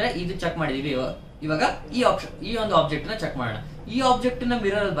ಮಾಡೋಣ. ಅಂದ್ರೆ ಇದು ಚೆಕ್ ಮಾಡಿದೀವಿ. ಇವಾಗ ಈ ಒಂದು ಆಬ್ಜೆಕ್ಟ್ ನ ಚೆಕ್ ಮಾಡೋಣ. ಈ ಆಬ್ಜೆಕ್ಟ್ ನ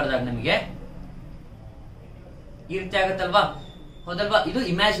ಮಿರರ್ ಅಲ್ಲಿ ಬರೆದಾಗ ನಮಗೆ ಈ ರೀತಿ ಆಗುತ್ತಲ್ವಾ, ಹೌದಲ್ವಾ. ಇದು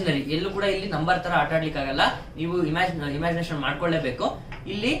ಇಮ್ಯಾಜಿನರಿ, ಎಲ್ಲೂ ಕೂಡ ಇಲ್ಲಿ ನಂಬರ್ ತರ ಆಟ ಆಡ್ಲಿಕ್ಕೆ ಆಗಲ್ಲ. ನೀವು ಇಮ್ಯಾಜಿನೇಷನ್ ಮಾಡ್ಕೊಳ್ಳೇಬೇಕು.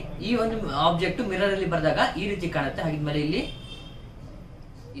 ಇಲ್ಲಿ ಈ ಒಂದು ಆಬ್ಜೆಕ್ಟ್ ಮಿರರ್ ಅಲ್ಲಿ ಬರೆದಾಗ ಈ ರೀತಿ ಕಾಣುತ್ತೆ. ಹಾಗಿದ್ಮೇಲೆ ಇಲ್ಲಿ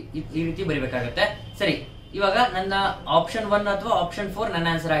ಈ ರೀತಿ ಬರಿಬೇಕಾಗತ್ತೆ. ಸರಿ, ಇವಾಗ ನನ್ನ ಆಪ್ಷನ್ 1 ಅಥವಾ ಆಪ್ಷನ್ 4 ನನ್ನ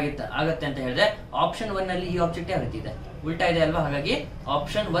ಆನ್ಸರ್ ಆಗತ್ತೆ ಅಂತ ಹೇಳಿದೆ. ಆಪ್ಷನ್ 1 ಅಲ್ಲಿ ಈ ಆಬ್ಜೆಕ್ಟ್ ಯಾವ ರೀತಿ ಇದೆ, ಉಲ್ಟಾ ಇದೆ ಅಲ್ವಾ, ಹಾಗಾಗಿ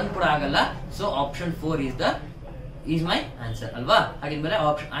ಆಪ್ಷನ್ 1 ಕೂಡ ಆಗಲ್ಲ. So option 4 is my answer ಅಲ್ವಾ. ಹಾಗಿದ್ಮೇಲೆ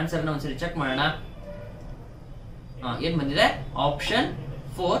ಆನ್ಸರ್ ನ ಒಂದ್ಸರಿ ಚೆಕ್ ಮಾಡೋಣ. ಏನ್ ಬಂದಿದೆ, ಆಪ್ಷನ್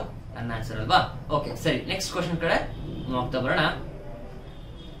 4 ನನ್ನ ಆನ್ಸರ್ ಅಲ್ವಾ. ಓಕೆ, ಸರಿ, ನೆಕ್ಸ್ಟ್ ಕ್ವಶನ್ ಕಡೆ ಹೋಗ್ತಾ ಬರೋಣ.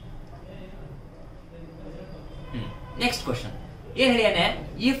 ನೆಕ್ಸ್ಟ್ ಕ್ವಶನ್ ಏನ್ ಹೇಳಿಯಾನೆ,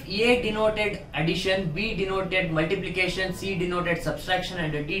 if A denoted addition, B denoted multiplication, C denoted subtraction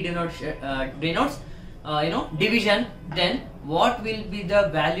and D denotes division, then what will be the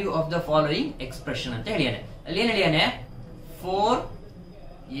value of the following expression ಅಂತ ಹೇಳಿಯಾನೆ. ಅಲ್ಲಿ ಏನ್ ಹೇಳಿಯಾನೆ,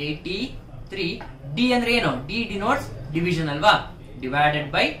 483, ಡಿ ಅಂದ್ರೆ ಏನು, ಡಿ ಡಿನೋಟ್ಸ್ ಡಿವಿಷನ್ ಅಲ್ವಾ, ಡಿವೈಡೆಡ್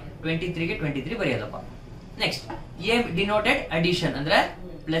ಬೈ 23 ಗೆ 23 ಬರೆಯೋದಪ್ಪ. Next A denoted addition ಅಂದ್ರೆ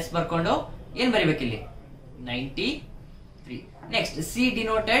plus ಬರ್ಕೊಂಡು ಏನ್ ಬರಿಬೇಕಿಲ್ಲಿ 93. Next C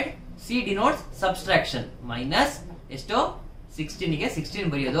denotes subtraction minus ಎಷ್ಟು 16 ಗೆ 16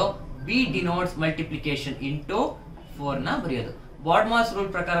 ಬರೆಯೋದು. ಬಿ ಡಿನೋಟ್ಸ್ ಮಲ್ಟಿಪ್ಲಿಕೇಶನ್ ಇಂಟು 4 ನ ಬರೆಯೋದು. ಬಾರ್ಡ್ಮಾಸ್ ರೂಲ್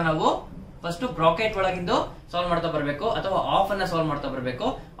ಪ್ರಕಾರ ನಾವು ಫಸ್ಟ್ ಬ್ರಾಕೆಟ್ ಒಳಗಿಂದು ಸಾಲ್ವ್ ಮಾಡ್ತಾ ಬರಬೇಕು ಅಥವಾ ಆಫ್ ಅನ್ನ ಸಾಲ್ವ್ ಮಾಡ್ತಾ ಬರಬೇಕು.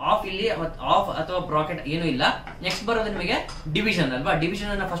 ಆಫ್ ಇಲ್ಲಿ ಆಫ್ ಅಥವಾ ಬ್ರಾಕೆಟ್ ಏನು ಇಲ್ಲ. ನೆಕ್ಸ್ಟ್ ಬರೋದು ನಿಮಗೆ ಡಿವಿಷನ್ ಅಲ್ವಾ,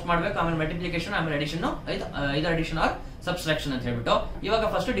 ಡಿವಿಷನ್ ಅನ್ನ ಫಸ್ಟ್ ಮಾಡಬೇಕು, ಆಮೇಲೆ ಮಲ್ಟಿಪ್ಲಿಕೇಶನ್, ಆಮೇಲೆ ಅಡಿಷನ್, ಐದು ಅಡಿಷನ್ ಆರ್ ಸಬ್ಸ್ಟ್ರಾಕ್ಷನ್ ಅಂತ ಹೇಳ್ಬಿಟ್ಟು ಇವಾಗ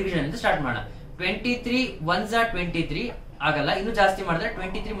ಫಸ್ಟ್ ಡಿವಿಷನ್ ಅಂತ ಸ್ಟಾರ್ಟ್ ಮಾಡೋಣ. 23 1s are 23 ಆಗಲ್ಲ, ಇನ್ನು ಜಾಸ್ತಿ ಮಾಡಿದ್ರೆ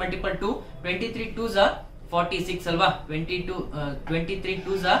 23 ಮಲ್ಟಿಪಲ್ 2, 23 2s are 46 ಅಲ್ವಾ, 23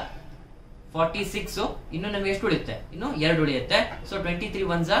 2s are 46. ಇನ್ನು ನಮಗೆ ಎಷ್ಟು ಉಳಿಯುತ್ತೆ, ಇನ್ನು 2 ಉಳಿಯುತ್ತೆ. ಸೊ 23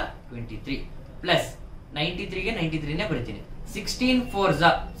 1s are 23 ಪ್ಲಸ್ 93 ಗೆ 93 ನೇ ಬರೀತೀನಿ. 16 4s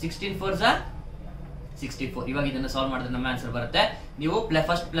are 64. ಇವಾಗ ಇದನ್ನ ಸಾಲ್ವ್ ಮಾಡಿದ್ರೆ ನಮ್ಮ ಆನ್ಸರ್ ಬರುತ್ತೆ. ನೀವು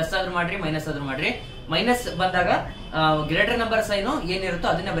ಫಸ್ಟ್ ಪ್ಲಸ್ ಆದ್ರೂ ಮಾಡ್ರಿ, ಮೈನಸ್ ಆದ್ರೂ ಮಾಡ್ರಿ. ಮೈನಸ್ ಬಂದಾಗ ಗ್ರೇಟರ್ ನಂಬರ್ ಸೈನ್ ಏನಿರುತ್ತೋ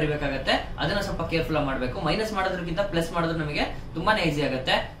ಅದನ್ನ ಬರೀಬೇಕಾಗತ್ತೆ, ಅದನ್ನ ಸ್ವಲ್ಪ ಕೇರ್ಫುಲ್ ಆಗಿ ಮಾಡಬೇಕು. ಮೈನಸ್ ಮಾಡೋದ್ರಕ್ಕಿಂತ ಪ್ಲಸ್ ಮಾಡೋದು ನಮಗೆ ತುಂಬಾನೇ ಈಸಿ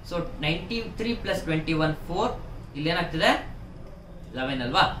ಆಗುತ್ತೆ. ಸೊ 93 ಪ್ಲಸ್ 21 4, ಇಲ್ಲಿ ಏನಾಗ್ತದೆ 11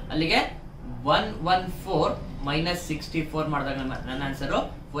 ಅಲ್ವಾ, ಅಲ್ಲಿಗೆ 114 ಮೈನಸ್ 64 ಮಾಡಿದಾಗ ನನ್ನ ಆನ್ಸರ್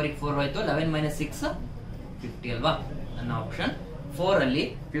 4 ಗೆ 4 ಹೋಯ್ತು. 11 ಮೈನಸ್ 6 50 ಅಲ್ವಾ, ನನ್ನ ಆಪ್ಷನ್ 4 ಅಲ್ಲಿ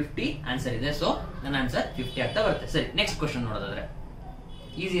 50 ಆನ್ಸರ್ ಇದೆ. ಸೊ ನನ್ನ ಆನ್ಸರ್ 50 ಆಗ್ತಾ ಬರುತ್ತೆ. ಸರಿ, ನೆಕ್ಸ್ಟ್ ಕ್ವಶನ್ ನೋಡೋದಾದ್ರೆ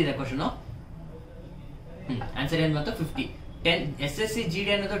ಈಸಿ ಇದೆ ಕ್ವಶನ್. ಆನ್ಸರ್ ಏನ್ ಬಂತು 50. SSC GD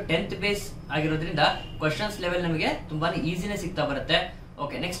ಅನ್ನೋದು 10th ಬೇಸ್ ಆಗಿರೋದ್ರಿಂದ ಕ್ವಶನ್ಸ್ ಲೆವೆಲ್ ನಮಗೆ ತುಂಬಾನೇ ಈಸಿನೇ ಸಿಗ್ತಾ ಬರುತ್ತೆ.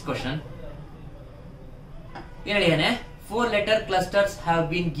 ಓಕೆ, ನೆಕ್ಸ್ಟ್ ಕ್ವಶನ್ ಏನ್ ಹೇಳಿಯಾನೆ, 4 letter clusters have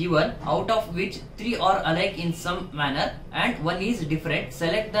been given, out of which 3 are alike in some manner and 1 is different.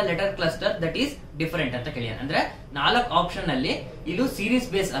 Select the letter cluster that is different ಅಂತ ಕೇಳಿಯಾನೆ. ಅಂದ್ರೆ 4 option ಅಲ್ಲಿ, ಇದು ಸೀರೀಸ್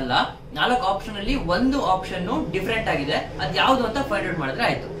ಬೇಸ್ ಅಲ್ಲ, 4 ಆಪ್ಷನ್ ಅಲ್ಲಿ ಒಂದು ಆಪ್ಷನ್ ಡಿಫರೆಂಟ್ ಆಗಿದೆ, ಅದ್ ಯಾವ್ದು ಅಂತ ಫೈಂಡ್ ಔಟ್ ಮಾಡಿದ್ರೆ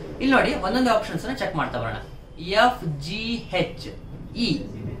ಆಯ್ತು. ಇಲ್ಲಿ ನೋಡಿ ಒಂದೊಂದು ಆಪ್ಷನ್ಸ್ ನ ಚೆಕ್ ಮಾಡ್ತಾ ಬರೋಣ. FGH E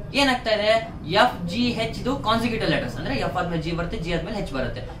ಏನಾಗ್ತಾ ಇದೆ, FGH ಇದು ಕಾನ್ಸಿಕ್ಯೂಟಿವ್ ಲೆಟರ್ಸ್, ಅಂದ್ರೆ F ಆದ್ಮೇಲೆ G ಬರುತ್ತೆ, G ಆದ್ಮೇಲೆ H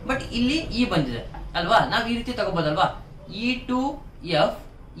ಬರುತ್ತೆ. ಬಟ್ ಇಲ್ಲಿ E ಬಂದಿದೆ ಅಲ್ವಾ, ನಾವ್ ಈ ರೀತಿ ತಗೋಬಹುದಲ್ವಾ, E2F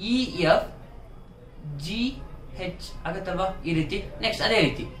EF GH ಆಗತ್ತಲ್ವಾ ಈ ರೀತಿ. ನೆಕ್ಸ್ಟ್ ಅದೇ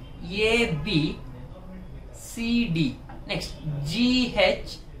ರೀತಿ ABCD, next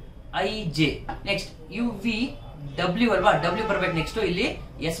GHIJ, next UVW ಅಲ್ವಾ, W ಬರ್ಬೇಕು. ನೆಕ್ಸ್ಟ್ ಇಲ್ಲಿ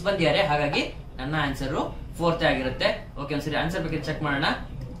S ಬಂದಿದ್ದಾರೆ, ಹಾಗಾಗಿ ನನ್ನ ಆನ್ಸರ್ 4th ಆಗಿರುತ್ತೆ. ಓಕೆ, ಒಂದ್ಸರಿ ಆನ್ಸರ್ ಬಗ್ಗೆ ಚೆಕ್ ಮಾಡೋಣ.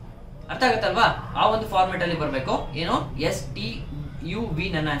 ಅರ್ಥ ಆಗುತ್ತಲ್ವಾ, ಆ ಒಂದು ಫಾರ್ಮೆಟ್ ಅಲ್ಲಿ ಬರಬೇಕು. ಏನು STUV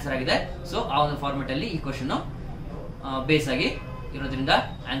ನನ್ನ ಆನ್ಸರ್ ಆಗಿದೆ. ಸೊ ಆ ಒಂದು ಫಾರ್ಮೆಟ್ ಅಲ್ಲಿ ಈ ಕ್ವಶನ್ ಬೇಸ್ ಆಗಿ ಇರೋದ್ರಿಂದ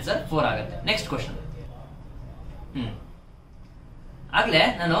ಆನ್ಸರ್ 4 ಆಗುತ್ತೆ. ನೆಕ್ಸ್ಟ್ ಕ್ವಶನ್, ಆಗ್ಲೇ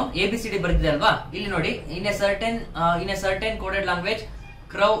ನಾನು ABCD ಬರ್ತಿದ್ದೆ ಅಲ್ವಾ, ಇಲ್ಲಿ ನೋಡಿ, in a certain coded language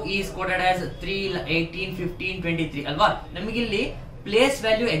crow is coded as 3 18 15 23 ಅಲ್ವಾ. ನಮಗಿಲ್ಲಿ ಪ್ಲೇಸ್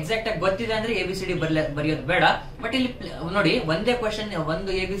ವ್ಯಾಲ್ಯೂ ಎಕ್ಸಾಕ್ಟ್ ಆಗಿ ಗೊತ್ತಿದೆ ಅಂದ್ರೆ ABCD ಬರೆಯೋದು ಬೇಡ. ಬಟ್ ಇಲ್ಲಿ ನೋಡಿ, ಒಂದೇ ಕ್ವಶನ್, ಒಂದು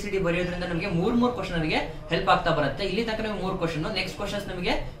ABCD ಬರೆಯೋದ್ರಿಂದ ನಮಗೆ 3 ಕ್ವಶನ್ ಹೆಲ್ಪ್ ಆಗ್ತಾ ಬರುತ್ತೆ. ಇಲ್ಲಿ ತನಕ ನಮಗೆ 3 ಕ್ವಶನ್, ನೆಕ್ಸ್ಟ್ ಕ್ವಶನ್ಸ್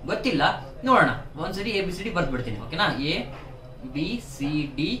ನಮಗೆ ಗೊತ್ತಿಲ್ಲ. ನೋಡೋಣ, ಒಂದ್ಸರಿ ABCD ಬರ್ದ್ಬಿಡ್ತೀನಿ. ಓಕೆನಾ,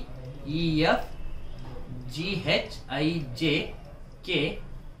 ABCDEF GHIJ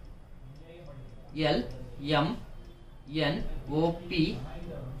KLMNOP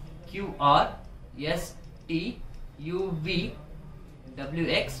QR ST UV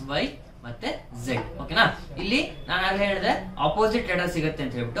WXY ಮತ್ತೆ Z. ಓಕೆನಾ, ಇಲ್ಲಿ ನಾನು ಆಗಲೇ ಹೇಳಿದೆ ಆಪೋಸಿಟ್ ಲೆಟರ್ ಸಿಗುತ್ತೆ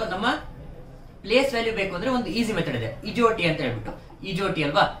ಅಂತ ಹೇಳ್ಬಿಟ್ಟು. ನಮ್ಮ ಪ್ಲೇಸ್ ವ್ಯಾಲ್ಯೂ ಬೇಕು ಅಂದ್ರೆ ಒಂದು ಈಸಿ ಮೆಥಡ್ ಇದೆ, ಇಜೋಟಿ ಅಂತ ಹೇಳ್ಬಿಟ್ಟು. ಇಜೋಟಿ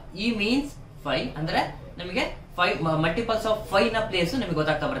ಅಲ್ವಾ, E ಮೀನ್ಸ್ 5 ಅಂದ್ರೆ ನಮಗೆ 5 ಮಲ್ಟಿಪಲ್ಸ್ ಆಫ್ 5 ನ ಪ್ಲೇಸ್ ನಮಗೆ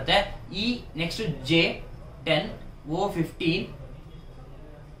ಗೊತ್ತಾಗ್ತಾ ಬರುತ್ತೆ. E next J 10 O 15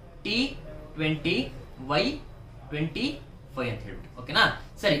 T 20 Y 25 ಅಂತ ಹೇಳ್ಬಿಟ್ಟು. ಓಕೆನಾ,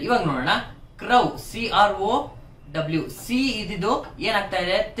 ಸರಿ, ಇವಾಗ ನೋಡೋಣ. ಕ್ರೌ CROW, ಸಿ ಇದಿದ್ದು ಏನಾಗ್ತಾ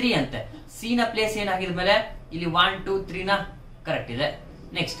ಇದೆ 3 ಅಂತೆ. ಸಿ ನ ಪ್ಲೇಸ್ ಏನಾಗಿದ್ಮೇಲೆ ಇಲ್ಲಿ 1 2 3 ನ ಕರೆಕ್ಟ್ ಇದೆ.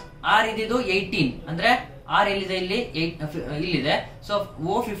 ನೆಕ್ಸ್ಟ್ ಆರ್ ಇದಿದ್ದು 18 ಅಂದ್ರೆ ಆರ್ ಎಲ್ಲಿದೆ, ಇಲ್ಲಿ ಇಲ್ಲಿದೆ. So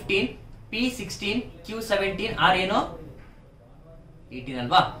O 15 P 16 Q 17 R ಏನು 18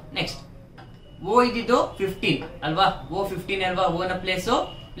 ಅಲ್ವಾ. ನೆಕ್ಸ್ಟ್ O ಇದಿದ್ದು 15 ಅಲ್ವಾ, O 15 ಅಲ್ವಾ, O ನ ಪ್ಲೇಸ್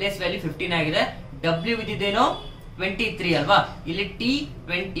ವ್ಯಾಲ್ಯೂ 15 ಆಗಿದೆ. W ಇದಿದ್ದೇನೋ 23 ಅಲ್ವಾ, ಇಲ್ಲಿ T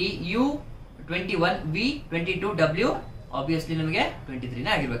 20 U 21 V 22 W obviously ನಮಗೆ 23 ನೇ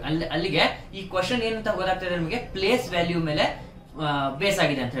ಆಗಿರ್ಬೇಕು. ಅಲ್ಲಿಗೆ ಈ ಕ್ವಶನ್ ಏನಂತ ಗೊತ್ತಾಗ್ತದೆ ನಮಗೆ, ಪ್ಲೇಸ್ ವ್ಯಾಲ್ಯೂ ಮೇಲೆ ಬೇಸ್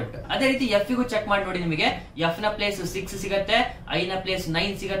ಆಗಿದೆ ಅಂತ ಹೇಳ್ಬಿಟ್ಟು. ಅದೇ ರೀತಿ ಎಫ್ ಗೂ ಚೆಕ್ ಮಾಡಿ ನೋಡಿ, ನಿಮಗೆ ಎಫ್ ನ ಪ್ಲೇಸ್ 6 ಸಿಗತ್ತೆ, ಐ ನ ಪ್ಲೇಸ್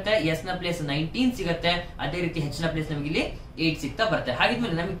 9 ಸಿಗತ್ತೆ, ಎಸ್ ನ ಪ್ಲೇಸ್ 19 ಸಿಗತ್ತೆ, ಅದೇ ರೀತಿ ಹೆಚ್ ನ ಪ್ಲೇಸ್ ನಮಗೆ ಇಲ್ಲಿ 8 ಸಿಗ್ತಾ ಬರುತ್ತೆ.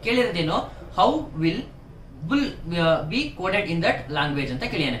 ಹಾಗಿದ್ಮೇಲೆ ನಮಗೆ ಕೇಳಿರೋದೇನು, how will bull be coded in that language ಅಂತ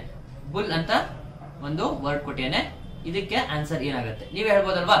ಕೇಳಿಯಾನೆ. ಬುಲ್ ಅಂತ ಒಂದು ವರ್ಡ್ ಕೊಟ್ಟಿಯಾನೆ, ಇದಕ್ಕೆ ಆನ್ಸರ್ ಏನಾಗುತ್ತೆ ನೀವೇ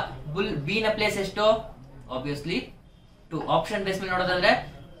ಹೇಳ್ಬೋದಲ್ವಾ. ಬುಲ್ ಬಿ ನ ಪ್ಲೇಸ್ ಎಷ್ಟು, ಆಬ್ವಿಯಸ್ಲಿ 2. ಆಪ್ಷನ್ ಬೇಸ್ ಮೇಲೆ ನೋಡೋದಾದ್ರೆ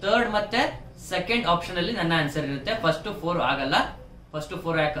ಥರ್ಡ್ ಮತ್ತೆ ಸೆಕೆಂಡ್ ಆಪ್ಷನ್ ಅಲ್ಲಿ ನನ್ನ ಆನ್ಸರ್ ಇರುತ್ತೆ. ಫಸ್ಟ್ 4 ಆಗಲ್ಲ, ಫಸ್ಟ್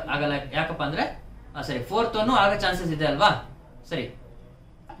 4 ಆಗಲ್ಲ, ಯಾಕಪ್ಪ ಅಂದ್ರೆ ಸರಿ ಫೋರ್ತ್ ಆಗೋ ಚಾನ್ಸಸ್ ಇದೆ ಅಲ್ವಾ. ಸರಿ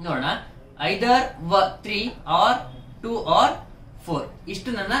ನೋಡೋಣ, ಐದರ್ 3 ಆರ್ 2 ಆರ್ 4 ಇಷ್ಟು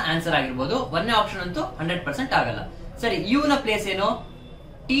ನನ್ನ ಆನ್ಸರ್ ಆಗಿರ್ಬೋದು. ಒಂದೇ ಆಪ್ಷನ್ ಅಂತೂ 100% ಆಗಲ್ಲ. ಸರಿ ಯು ನ ಪ್ಲೇಸ್ ಏನು,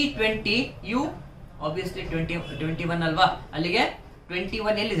 T20 ಯು ಆಬ್ವಿಯಸ್ಲಿ 21 ಅಲ್ವಾ, ಅಲ್ಲಿಗೆ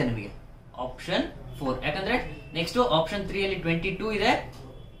 21 ಎಲ್ಲಿದೆ ನಮಗೆ, ಆಪ್ಷನ್ 4. ಯಾಕಂದ್ರೆ ನೆಕ್ಸ್ಟ್ ಆಪ್ಷನ್ 3 ಅಲ್ಲಿ 22 ಇದೆ,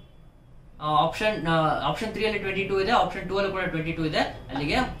 ಆಪ್ಷನ್ 3 ಅಲ್ಲಿ 22 ಇದೆ, ಆಪ್ಷನ್ 2 ಅಲ್ಲಿ ಕೂಡ 22 ಇದೆ,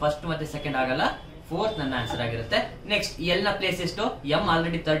 ಅಲ್ಲಿಗೆ ಫಸ್ಟ್ ಮತ್ತೆ ಸೆಕೆಂಡ್ ಆಗಲ್ಲ, ಫೋರ್ತ್ ನನ್ನ ಆನ್ಸರ್ ಆಗಿರುತ್ತೆ. ನೆಕ್ಸ್ಟ್ ಎಲ್ ನ ಪ್ಲೇಸ್ ಎಷ್ಟು, ಎಂ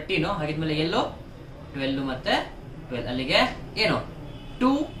ಆಲ್ರೆಡಿ 13, ಹಾಗಿದ್ಮೇಲೆ ಎಲ್ಲು 12 ಮತ್ತೆ 12, ಅಲ್ಲಿಗೆ ಏನು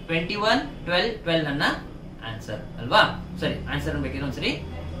 2 21 12 12 ನನ್ನ ಆನ್ಸರ್ ಅಲ್ವಾ. ಸರಿ ಆನ್ಸರ್ ಬೇಕಿರೋ ಒಂದ್ಸರಿ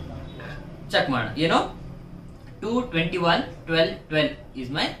ಚೆಕ್ ಮಾಡೋಣ, ಏನು 2 21 12 12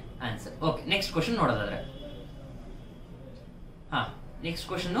 is my answer. Okay next question ನೋಡೋದಾದ್ರೆ, ನೆಕ್ಸ್ಟ್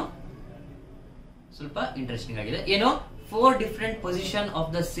ಕ್ವಶನ್ ಸ್ವಲ್ಪ ಇಂಟ್ರೆಸ್ಟಿಂಗ್ ಆಗಿದೆ. ಏನು, 4 different position of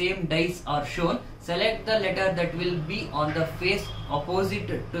the same dice are shown. Select the letter that will be on the face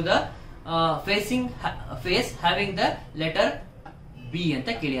opposite to the face having the letter B ಅಂತ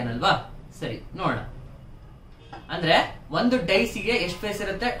ಕೇಳಿಯಾನಲ್ವಾ. ಸರಿ ನೋಡೋಣ, ಅಂದ್ರೆ ಒಂದು dies ಗೆ ಎಷ್ಟು ಫೇಸ್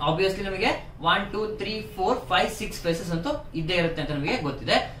ಇರುತ್ತೆ, ಆಬ್ವಿಯಸ್ಲಿ ನಮಗೆ 1 2 3 4 5 6 ಫೇಸಸ್ ಅಂತೂ ಇದ್ದೇ ಇರುತ್ತೆ ಅಂತ ನಮಗೆ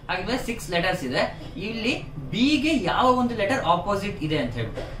ಗೊತ್ತಿದೆ. ಹಾಗೆ 6 ಲೆಟರ್ಸ್ ಇದೆ. ಇಲ್ಲಿ ಬಿ ಗೆ ಯಾವ ಒಂದು ಲೆಟರ್ ಆಪೋಸಿಟ್ ಇದೆ ಅಂತ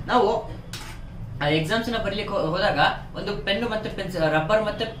ಹೇಳ್ಬಿಟ್ಟು ನಾವು ಎಕ್ಸಾಮ್ಸ್ ನ ಬರೀಲಿಕ್ಕೆ ಹೋದಾಗ ಒಂದು ಪೆನ್ ಮತ್ತೆ ಪೆನ್ಸಿಲ್, ರಬ್ಬರ್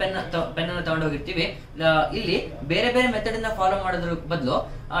ಮತ್ತೆ ಪೆನ್ ಅನ್ನು ತಗೊಂಡು ಹೋಗಿರ್ತೀವಿ. ಇಲ್ಲಿ ಬೇರೆ ಬೇರೆ ಮೆಥಡ್ ನ ಫಾಲೋ ಮಾಡೋದ್ರ ಬದಲು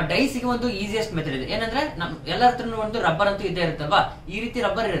ಡೈಸ್ ಗೆ ಒಂದು ಈಸಿಯೆಸ್ಟ್ ಮೆಥಡ್ ಇದೆ. ಏನಂದ್ರೆ ಎಲ್ಲರ ಹತ್ರ ಒಂದು ರಬ್ಬರ್ ಅಂತೂ ಇದ್ದೇ ಇರುತ್ತಲ್ವಾ, ಈ ರೀತಿ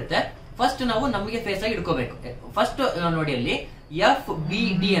ರಬ್ಬರ್ ಇರುತ್ತೆ. ಫಸ್ಟ್ ನಾವು ನಮಗೆ ಫೇಸ್ ಆಗಿ ಇಟ್ಕೋಬೇಕು. ಫಸ್ಟ್ ನೋಡಿ, ಅಲ್ಲಿ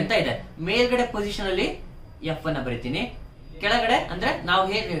FBD ಅಂತ ಇದೆ. ಮೇಲ್ಗಡೆ ಪೊಸಿಷನ್ ಅಲ್ಲಿ ಎಫ್ ಅನ್ನ ಬರೀತೀನಿ, ಕೆಳಗಡೆ ಅಂದ್ರೆ ನಾವು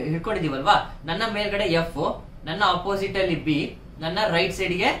ಹೇಗೆ ಹಿಡ್ಕೊಂಡಿದೀವಲ್ವಾ, ನನ್ನ ಮೇಲ್ಗಡೆ ಎಫ್, ನನ್ನ ಅಪೋಸಿಟ್ ಅಲ್ಲಿ ಬಿ, ನನ್ನ ರೈಟ್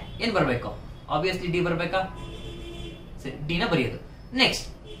ಸೈಡ್ ಗೆ ಏನ್ ಬರ್ಬೇಕು, ಆಬ್ವಿಯಸ್ಲಿ ಡಿ ಬರ್ಬೇಕಾ, ಡಿ ನ ಬರೆಯೋದು.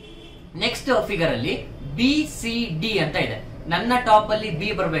 ನೆಕ್ಸ್ಟ್ ಫಿಗರ್ ಅಲ್ಲಿ BCD ಅಂತ ಇದೆ. ನನ್ನ ಟಾಪ್ ಅಲ್ಲಿ ಬಿ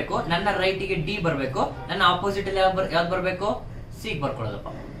ಬರ್ಬೇಕು, ನನ್ನ ರೈಟ್ ಗೆ ಡಿ ಬರ್ಬೇಕು, ನನ್ನ ಆಪೋಸಿಟ್ ಅಲ್ಲಿ ಯಾವ್ದು ಬರ್ಬೇಕು, ಸಿ ಬರ್ಕೊಳ್ಳೋದಪ್ಪ,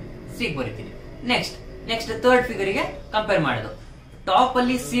 ಸಿ ಬರೀತೀನಿ. ನೆಕ್ಸ್ಟ್ ಥರ್ಡ್ ಫಿಗರ್ ಗೆ ಕಂಪೇರ್ ಮಾಡೋದು. ಟಾಪ್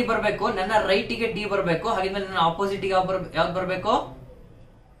ಅಲ್ಲಿ ಸಿ ಬರ್ಬೇಕು, ನನ್ನ ರೈಟ್ ಗೆ ಡಿ ಬರ್ಬೇಕು, ಹಾಗಿದ್ಮೇಲೆ ನನ್ನ ಆಪೋಸಿಟ್ ಗೆ ಯಾವ್ದು ಬರ್ಬೇಕು,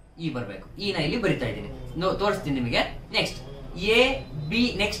 ಇ ಬರ್ಬೇಕು. ಇ ನ ಇಲ್ಲಿ ಬರಿತಾ ಇದ್ದೀನಿ, ತೋರಿಸ್ತೀನಿ ನಿಮಗೆ. ನೆಕ್ಸ್ಟ್ AB,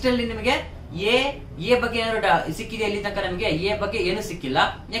 ನೆಕ್ಸ್ಟ್ ಅಲ್ಲಿ ನಿಮಗೆ ಎ ಬಗ್ಗೆ ಏನಾದ್ರು ಸಿಕ್ಕಿದೆ ಇಲ್ಲಿ ತನಕ, ನಮಗೆ ಎ ಬಗ್ಗೆ ಏನು ಸಿಕ್ಕಿಲ್ಲ.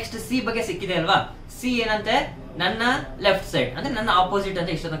 ನೆಕ್ಸ್ಟ್ ಸಿ ಬಗ್ಗೆ ಸಿಕ್ಕಿದೆ ಅಲ್ವಾ. ಸಿ ಏನಂತೆ, ನನ್ನ ಲೆಫ್ಟ್ ಸೈಡ್ ಅಂದ್ರೆ ನನ್ನ ಆಪೋಸಿಟ್ ಅಂತ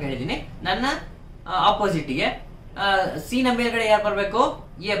ಇಷ್ಟ ತನಕ ಹೇಳಿದೀನಿ. ನನ್ನ ಆಪೋಸಿಟ್ ಗೆ ಸಿ ನ ಮೇಲ್ಗಡೆ ಯಾರು ಬರ್ಬೇಕು,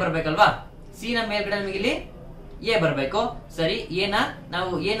 ಎ ಬರ್ಬೇಕಲ್ವಾ. ಸಿ ನ ಮೇಲ್ಗಡೆ ನಮಗೆ ಇಲ್ಲಿ ಎ ಬರ್ಬೇಕು. ಸರಿ,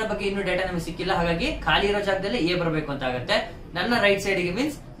 ನಾವು ಎ ನ ಬಗ್ಗೆ ಇನ್ನೂ ಡೇಟಾ ನಮಗೆ ಸಿಕ್ಕಿಲ್ಲ, ಹಾಗಾಗಿ ಖಾಲಿ ಇರೋ ಜಾಗದಲ್ಲಿ ಎ ಬರ್ಬೇಕು ಅಂತ ಆಗುತ್ತೆ. ನನ್ನ ರೈಟ್ ಸೈಡ್ ಗೆ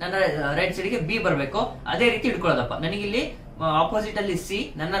ಮೀನ್ಸ್ ನನ್ನ ರೈಟ್ ಸೈಡ್ ಗೆ ಬಿ ಬರ್ಬೇಕು. ಅದೇ ರೀತಿ ಇಟ್ಕೊಳ್ಳೋದಪ್ಪ, ನನಗಿಲ್ಲಿ ಆಪೋಸಿಟ್ ಅಲ್ಲಿ ಸಿ,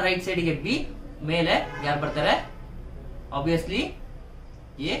 ನನ್ನ ರೈಟ್ ಸೈಡ್ ಗೆ ಬಿ, ಮೇಲೆ ಯಾರು ಬರ್ತಾರೆ, ಆಬ್ವಿಯಸ್ಲಿ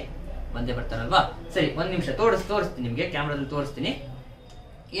ಎ ಬಂದೇ ಬರ್ತಾರಲ್ವಾ. ಸರಿ ಒಂದ್ ನಿಮಿಷ ತೋರಿಸ್ತೀನಿ ನಿಮ್ಗೆ, ಕ್ಯಾಮ್ರಾದಲ್ಲಿ ತೋರಿಸ್ತೀನಿ,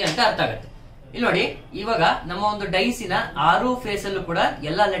 ಏನಂತ ಅರ್ಥ ಆಗುತ್ತೆ. ಇಲ್ಲಿ ನೋಡಿ, ಇವಾಗ ನಮ್ಮ ಒಂದು ಡೈಸಿನ 6 ಫೇಸ್ ಅಲ್ಲೂ ಕೂಡ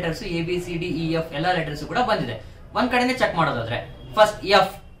ಎಲ್ಲಾ ಲೆಟರ್ಸ್ ABCDEF ಎಲ್ಲಾ ಲೆಟರ್ಸ್ ಕೂಡ ಬಂದಿದೆ. ಒಂದ್ ಕಡೆನೆ ಚೆಕ್ ಮಾಡೋದಾದ್ರೆ ಫಸ್ಟ್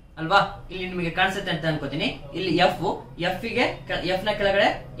ಎಫ್ ಅಲ್ವಾ, ಇಲ್ಲಿ ನಿಮಗೆ ಕಾಣಿಸುತ್ತೆ ಅಂತ ಅನ್ಕೋತೀನಿ. ಇಲ್ಲಿ ಎಫ್ ನ ಕೆಳಗಡೆ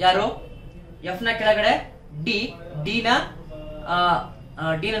ಯಾರು, ಎಫ್ ನ ಕೆಳಗಡೆ ಡಿ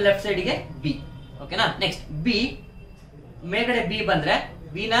ನ ಲೆಫ್ಟ್ ಸೈಡ್ ಗೆ ಬಿ, ಓಕೆನಾ. ನೆಕ್ಸ್ಟ್ ಬಿ ಮೇಲ್ಗಡೆ ಬಿ ಬಂದ್ರೆ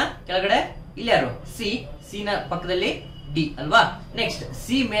ಬಿ ನ ಕೆಳಗಡೆ ಇಲ್ಲಿ ಯಾರು, ಸಿ ನ ಪಕ್ಕದಲ್ಲಿ ಡಿ ಅಲ್ವಾ. ನೆಕ್ಸ್ಟ್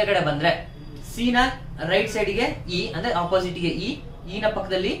ಸಿ ಮೇಲ್ಗಡೆ ಬಂದ್ರೆ ಸಿ ನ ರೈಟ್ ಸೈಡ್ ಗೆ ಇ ಅಂದ್ರೆ ಆಪೋಸಿಟ್ ಗೆ ಇ ನ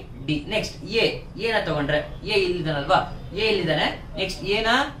ಪಕ್ಕದಲ್ಲಿ ಡಿ. ನೆಕ್ಸ್ಟ್ ಎ ನ ತಗೊಂಡ್ರೆ ಎ ಇಲ್ಲಿದ್ದಾನಲ್ವಾ, ಎ ಇಲ್ಲಿದ್ದಾನೆ. ನೆಕ್ಸ್ಟ್ ಎ ನ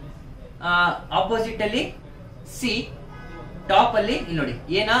ಆಪೋಸಿಟ್ ಅಲ್ಲಿ ಸಿ, ಟಾಪ್ ಅಲ್ಲಿ ಇಲ್ಲಿ ನೋಡಿ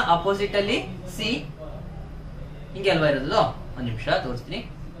ಎ ನ ಆಪೋಸಿಟ್ ಅಲ್ಲಿ ಸಿ, ಹಿಂಗೆ ಅಲ್ವಾ ಇರೋದು. ಒಂದ್ ನಿಮಿಷ ತೋರಿಸ್ತೀನಿ.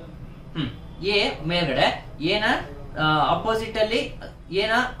 ಎ ಮೇಲ್ಗಡೆ, ಎ ನ ಆಪೋಸಿಟ್ ಅಲ್ಲಿ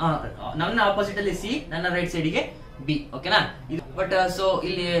ನನ್ನ ಆಪೋಸಿಟ್ ಅಲ್ಲಿ ಸಿ, ನನ್ನ ರೈಟ್ ಸೈಡ್ ಗೆ ಬಿ, ಓಕೆನಾ. ಬಟ್ ಸೊ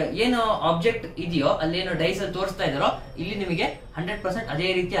ಇಲ್ಲಿ ಏನು ಆಬ್ಜೆಕ್ಟ್ ಇದೆಯೋ, ಅಲ್ಲಿ ಏನು ಡೈಸ್ ಅಲ್ಲಿ ತೋರಿಸ್ತಾ ಇದಾರೋ, ಇಲ್ಲಿ ನಿಮಗೆ 100% ಅದೇ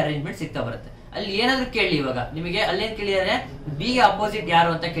ರೀತಿ ಅರೇಂಜ್ಮೆಂಟ್ ಸಿಗ್ತಾ ಬರುತ್ತೆ. ಅಲ್ಲಿ ಏನಾದ್ರು ಕೇಳಿ, ಇವಾಗ ನಿಮಗೆ ಅಲ್ಲೇನ್ ಕೇಳಿದಾನೆ, ಬಿ ಗೆ ಅಪೋಸಿಟ್ ಯಾರು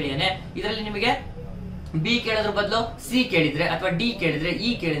ಅಂತ ಕೇಳಿದಾನೆ. ಇದರಲ್ಲಿ ನಿಮಗೆ ಬಿ ಕೇಳೋದ್ರ ಬದಲು ಸಿ ಕೇಳಿದ್ರೆ, ಅಥವಾ ಡಿ ಕೇಳಿದ್ರೆ, ಇ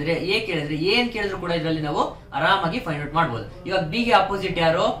ಕೇಳಿದ್ರೆ, ಎ ಕೇಳಿದ್ರೆ, ಏನ್ ಕೇಳಿದ್ರು ಕೂಡ ಇದರಲ್ಲಿ ನಾವು ಆರಾಮಾಗಿ ಫೈಂಡ್ ಔಟ್ ಮಾಡಬಹುದು. ಇವಾಗ ಬಿ ಗೆ ಅಪೋಸಿಟ್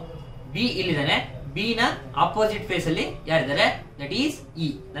ಯಾರು, ಬಿ ಇಲ್ಲಿದ್ದಾನೆ, ಬಿ ನ ಆಪೋಸಿಟ್ ಫೇಸ್ ಅಲ್ಲಿ ಯಾರಿದ್ದಾರೆ, ದಟ್ ಈಸ್ ಇ.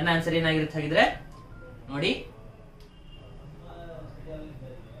 ನನ್ನ ಆನ್ಸರ್ ಏನಾಗಿರುತ್ತೆ ಹಾಗಿದ್ರೆ ನೋಡಿ,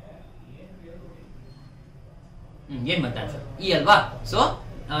 ಏನ್ ಬಂತ ಆನ್ಸರ್ ಇ ಅಲ್ವಾ. ಸೊ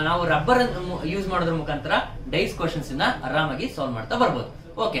ನಾವು ರಬ್ಬರ್ ಯೂಸ್ ಮಾಡೋದ್ರ ಮುಖಾಂತರ ಡೈಸ್ ಕ್ವಶನ್ಸ್ ನ ಆರಾಮಾಗಿ ಸಾಲ್ವ್ ಮಾಡ್ತಾ ಬರ್ಬೋದು.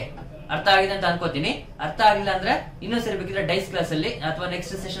 ಓಕೆ, ಅರ್ಥ ಆಗಿದೆ ಅಂತ ಅನ್ಕೋತೀನಿ. ಅರ್ಥ ಆಗಿಲ್ಲ ಅಂದ್ರೆ ಇನ್ನೊಂದ್ಸರಿ ಬೇಕಿದ್ರೆ ಡೈಸ್ ಕ್ಲಾಸ್ ಅಲ್ಲಿ ಅಥವಾ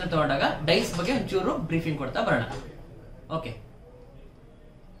ನೆಕ್ಸ್ಟ್ ಸೆಷನ್ ತಗೊಂಡಾಗ ಡೈಸ್ ಬಗ್ಗೆ ಒಂಚೂರು ಬ್ರೀಫಿಂಗ್ ಕೊಡ್ತಾ ಬರೋಣ. Okay,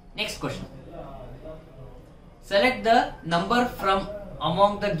 next question. Select the number from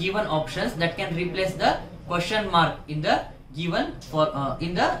among the given options that can replace the question mark in the given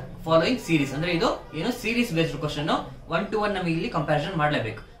in the following series. ಅಂದ್ರೆ ಇದು ಏನು ಸೀರೀಸ್ ಬೇಸ್ಡ್ ಕ್ವಶನ್, 1 to 1 ನಮಗೆ ಇಲ್ಲಿ ಕಂಪ್ಯಾರಿಸನ್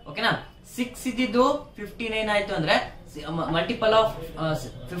ಮಾಡಲೇಬೇಕು. ಓಕೆನಾ. 6 ಇದ್ದಿದ್ದು 59 ಆಯ್ತು ಅಂದ್ರೆ multiple of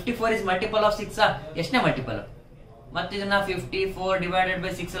 54 is multiple of 6. ಎಷ್ಟನೇ ಮಲ್ಟಿಪಲ್? ಮತ್ತೆ ಇದನ್ನ 54 ಡಿವೈಡೆಡ್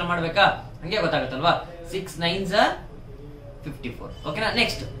ಬೈ 6 ಅಲ್ಲಿ ಮಾಡ್ಬೇಕಾ? ಹಂಗೆ ಗೊತ್ತಾಗುತ್ತಲ್ವಾ. 6 9s 54. ಓಕೆನಾ.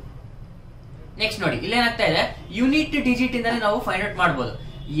 ನೆಕ್ಸ್ಟ್ ನೋಡಿ, ಇಲ್ಲೇನಾಗ್ತಾ ಇದೆ, ಯೂನಿಟ್ ಡಿಜಿಟ್ ಇಂದಾನೆ ನಾವು ಫೈಂಡ್ ಔಟ್ ಮಾಡಬಹುದು.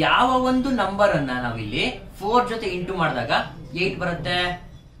 ಯಾವ ಒಂದು ನಂಬರ್ ಅನ್ನ ನಾವಿಲ್ಲಿ 4 ಜೊತೆ ಇಂಟು ಮಾಡಿದಾಗ 8 ಬರುತ್ತೆ.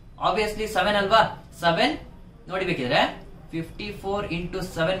 ಆಬ್ವಿಯಸ್ಲಿ 7 ಅಲ್ವಾ. 7 ನೋಡಿಬೇಕಿದ್ರೆ 54 ಇಂಟು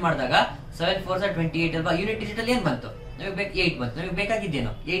 7 ಮಾಡಿದಾಗ 7 4s 28 ಅಲ್ವಾ. ಯೂನಿಟ್ ಡಿಜಿಟ್ ಅಲ್ಲಿ ಏನ್ ಬಂತು? ನಮಗೆ 8 ಬಂತು. ನಮಗೆ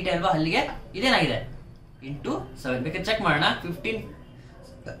ಬೇಕಾಗಿದ್ದೇನು 8 ಅಲ್ವಾ. ಅಲ್ಲಿಗೆ ಇದೇನಾಗಿದೆ ಇಂಟು 7. ಬೇಕಾದ್ರೆ ಚೆಕ್ ಮಾಡೋಣ.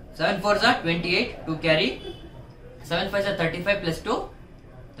 7 4s 28, 2 ಕ್ಯಾರಿ, 7 5s 35 ಪ್ಲಸ್ 2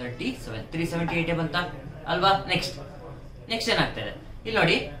 37, 378 ಬಂತ ಅಲ್ವಾ. ನೆಕ್ಸ್ಟ್ ಏನಾಗ್ತಾ ಇದೆ ಇಲ್ಲಿ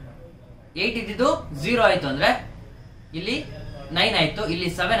ನೋಡಿ, 8 ಇದ್ದಿದ್ದು 0 ಆಯ್ತು ಅಂದ್ರೆ ಇಲ್ಲಿ 9 ಆಯ್ತು, ಇಲ್ಲಿ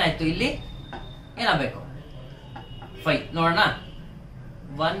 7 ಆಯ್ತು, ಇಲ್ಲಿ ಏನಾಗಬೇಕು 5. ನೋಡೋಣ.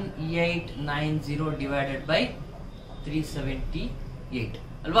 1890 ಡಿವೈಡೆಡ್ ಬೈ 378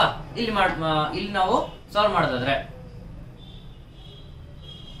 ಅಲ್ವಾ. ಇಲ್ಲಿ ನಾವು ಸಾಲ್ವ್ ಮಾಡೋದಾದ್ರೆ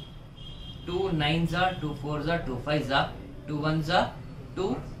 2 9s 2 4s 2 5s 2 1s 2,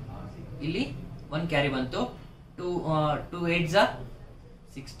 ಇಲ್ಲಿ 1 ಕ್ಯಾರಿ ಬಂತು, 2 8s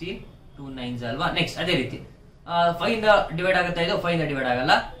 16, 2 9s ಅಲ್ವಾ. ನೆಕ್ಸ್ಟ್ ಅದೇ ರೀತಿ 5 ಇಂದ ಡಿವೈಡ್ ಆಗುತ್ತೆ, ಇದು 5 ಇಂದ ಡಿವೈಡ್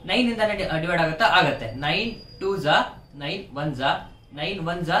ಆಗಲ್ಲ. 9 ಇಂದ ಡಿವೈಡ್ ಆಗುತ್ತಾ? ಆಗತ್ತೆ. 9 2s 9 1s 9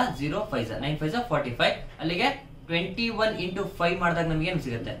 1s 0 5s 9 5s 45. ಅಲ್ಲಿಗೆ 21 ಇಂಟು 5 ಮಾಡಿದಾಗ ನಮ್ಗೆ ಏನು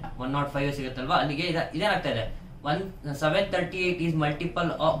ಸಿಗುತ್ತೆ? 105 ಸಿಗುತ್ತಲ್ವಾ. ಅಲ್ಲಿಗೆ ಇದೇನಾಗ್ತಾ ಇದೆ, 738 is multiple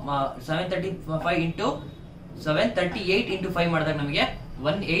of 735 into 738 into 5 ಮಾಡಿದಾಗ ನಮಗೆ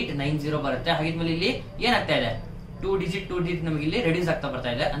 1890 ಬರುತ್ತೆ. ಹಾಗಿದ್ಮೇಲೆ ಇಲ್ಲಿ ಏನಾಗ್ತಾ ಇದೆ, 2 ಡಿಜಿಟ್ ನಮಗೆ ಇಲ್ಲಿ ರೆಡ್ಯೂಸ್ ಆಗ್ತಾ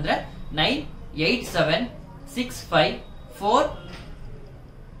ಬರ್ತಾ ಇದೆ. ಅಂದ್ರೆ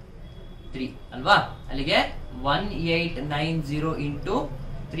 9876543 ಅಲ್ವಾ. ಅಲ್ಲಿಗೆ 1890 ಇಂಟು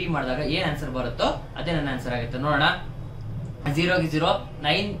 3 ಮಾಡಿದಾಗ ಏನ್ ಆನ್ಸರ್ ಬರುತ್ತೋ ಅದೇ ನನ್ನ ಆನ್ಸರ್ ಆಗುತ್ತೆ. ನೋಡೋಣ. 0 0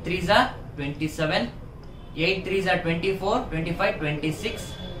 9 3s 27, 8 3s 24, 25 26,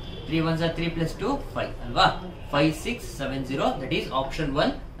 3 1s 3 plus 2 5 ಅಲ್ವಾ. 5670, ದಟ್ ಈಸ್ ಆಪ್ಷನ್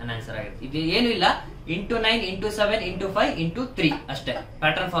 1 ನನ್ನ ಆನ್ಸರ್ ಆಗುತ್ತೆ. ಇದು ಏನು ಇಲ್ಲ, ಇಂಟು 9 ಇಂಟು 7 ಇಂಟು 5 ಇಂಟು 3 ಅಷ್ಟೇ.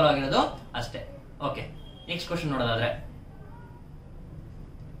 ಪ್ಯಾಟರ್ನ್ ಫಾಲೋ ಆಗಿರೋದು ಅಷ್ಟೇ. ಓಕೆ, ನೆಕ್ಸ್ಟ್ ಕ್ವಶನ್ ನೋಡೋದಾದ್ರೆ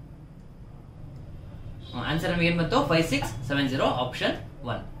ಆನ್ಸರ್ ನಮಗೆ ಏನ್ ಬಂತು? 5670, option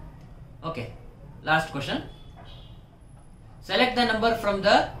 1. Okay, last question. Select the number from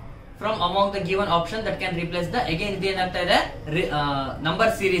among the given option that can replace the. Again ಇದು ಏನಾಗ್ತಾ ಇದೆ,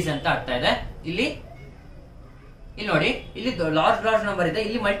 ನಂಬರ್ ಸೀರೀಸ್ ಅಂತ ಆಗ್ತಾ ಇದೆ. ಇಲ್ಲಿ ನೋಡಿ, ಇಲ್ಲಿ ಲಾರ್ಜ್ ನಂಬರ್ ಇದೆ,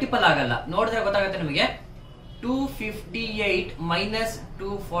 ಇಲ್ಲಿ ಮಲ್ಟಿಪಲ್ ಆಗಲ್ಲ. ನೋಡಿದ್ರೆ ಗೊತ್ತಾಗುತ್ತೆ ನಿಮಗೆ. 258 ಮೈನಸ್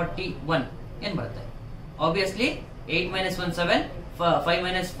 241 ಏನ್ ಬರುತ್ತೆ? ಆಬ್ವಿಯಸ್ಲಿ 8 ಮೈನಸ್ 1 7, 5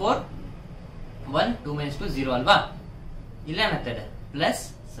 ಮೈನಸ್ 4 1, 2 ಮೈನಸ್ 2 0 ಅಲ್ವಾ. ಇಲ್ಲೇನಾಗ್ತಾ ಇದೆ ಪ್ಲಸ್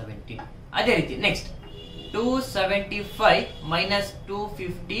 17. ಅದೇ ರೀತಿ next 275 minus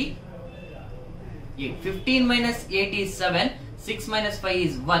 258, 15 minus 8 is 7, 6 minus 5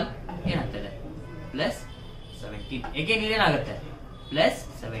 is 1, ಏನಾಗ್ತದೆ plus 17. Again ಇಲ್ಲೇನಾಗುತ್ತೆ plus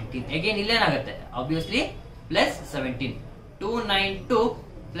 17. Again ಇಲ್ಲೇನಾಗುತ್ತೆ obviously plus 17. 292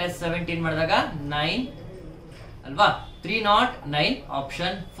 plus 17 ಮಾಡಿದಾಗ 9 ಅಲ್ವಾ. 309,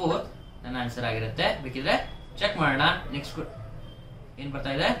 ಆಪ್ಷನ್ 4 ನನ್ನ ಆನ್ಸರ್ ಆಗಿರುತ್ತೆ. ಬೇಕಿದ್ರೆ ಚೆಕ್ ಮಾಡೋಣ. ನೆಕ್ಸ್ಟ್ ಏನ್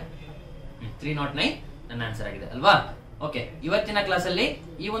ಬರ್ತಾ ಇದೆ? 309 ನನ್ನ ಆನ್ಸರ್ ಆಗಿದೆ ಅಲ್ವಾ. ಓಕೆ, ಇವತ್ತಿನ ಕ್ಲಾಸ್ ಅಲ್ಲಿ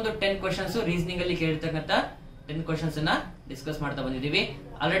ಈ ಒಂದು 10 ಕ್ವಶನ್ಸ್ ರೀಸನಿಂಗ್ ಅಲ್ಲಿ ಕೇಳಿರ್ತಕ್ಕಂಥ 10 ಕ್ವಶನ್ಸ್ ಅನ್ನ ಡಿಸ್ಕಸ್ ಮಾಡ್ತಾ ಬಂದಿದ್ದೀವಿ.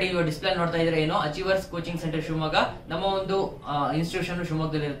 ಆಲ್ರೆಡಿ ಇವಾಗ ಡಿಸ್ಪ್ಲೇ ನೋಡ್ತಾ ಇದ್ರೆ ಏನೋ ಅಚೀವರ್ಸ್ ಕೋಚಿಂಗ್ ಸೆಂಟರ್ ಶಿವಮೊಗ್ಗ ನಮ್ಮ ಒಂದು ಇನ್ಸ್ಟಿಟ್ಯೂಷನ್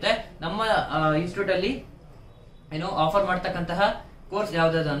ಶಿವಮೊಗ್ಗದಲ್ಲಿ ಇರುತ್ತೆ. ನಮ್ಮ ಇನ್ಸ್ಟಿಟ್ಯೂಟ್ ಅಲ್ಲಿ ಏನು ಆಫರ್ ಮಾಡ್ತಕ್ಕಂತಹ ಕೋರ್ಸ್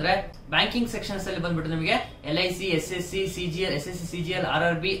ಯಾವ್ದಾದ್ರು ಅಂದ್ರೆ ಬ್ಯಾಂಕಿಂಗ್ ಸೆಕ್ಷನ್ಸ್ ಅಲ್ಲಿ ಬಂದ್ಬಿಟ್ಟು ನಿಮಗೆ LIC, SSC, CGL, SSC, CGL,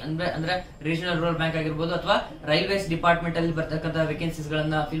 RRB ಅಂದ್ರೆ ರೀಜನಲ್ ರೂರಲ್ ಬ್ಯಾಂಕ್ ಆಗಿರ್ಬೋದು, ಅಥವಾ ರೈಲ್ವೇಸ್ ಡಿಪಾರ್ಟ್ಮೆಂಟ್ ಅಲ್ಲಿ ಬರ್ತಕ್ಕಂತಹ ವೇಕೆನ್ಸೀಸ್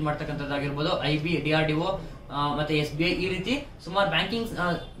ಗಳನ್ನ ಫಿಲ್ ಮಾಡ್ತಕ್ಕಂಥದ್ದಾಗಿರ್ಬೋದು, IB, DRDO ಮತ್ತೆ SBI, ಈ ರೀತಿ ಸುಮಾರು ಬ್ಯಾಂಕಿಂಗ್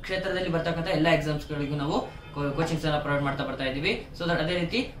ಕ್ಷೇತ್ರದಲ್ಲಿ ಬರ್ತಕ್ಕಂಥ ಎಲ್ಲಾ ಎಕ್ಸಾಮ್ಸ್ ಗಳಿಗೂ ನಾವು ಕೋಚಿಂಗ್ಸ್ ಅನ್ನ ಪ್ರೊವೈಡ್ ಮಾಡ್ತಾ ಬರ್ತಾ ಇದೀವಿ. ಸೊ ದಟ್ ಅದೇ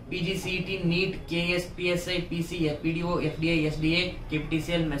ರೀತಿ PG, CET, NEET, KS, PSI, PC, PDO, FDA, SDA,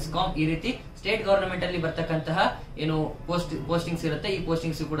 KPTCL, MESCOM, ಈ ರೀತಿ ಸ್ಟೇಟ್ ಗವರ್ನಮೆಂಟ್ ಅಲ್ಲಿ ಬರ್ತಕ್ಕಂತಹ ಏನು ಪೋಸ್ಟಿಂಗ್ಸ್ ಇರುತ್ತೆ, ಈ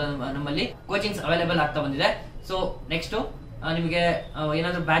ಪೋಸ್ಟಿಂಗ್ಸ್ ಕೂಡ ನಮ್ಮಲ್ಲಿ ಕೋಚಿಂಗ್ಸ್ ಅವೈಲೇಬಲ್ ಆಗ್ತಾ ಬಂದಿದೆ. ಸೊ ನೆಕ್ಸ್ಟ್ ನಿಮಗೆ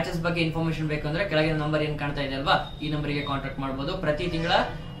ಏನಾದ್ರು ಬ್ಯಾಚಸ್ ಬಗ್ಗೆ ಇನ್ಫಾರ್ಮೇಶನ್ ಬೇಕಂದ್ರೆ ಕೆಳಗಿನ ನಂಬರ್ ಏನ್ ಕಾಣ್ತಾ ಇದೆ ಅಲ್ವಾ, ಈ ನಂಬರ್ಗೆ ಕಾಂಟ್ಯಾಕ್ಟ್ ಮಾಡಬಹುದು. ಪ್ರತಿ ತಿಂಗಳ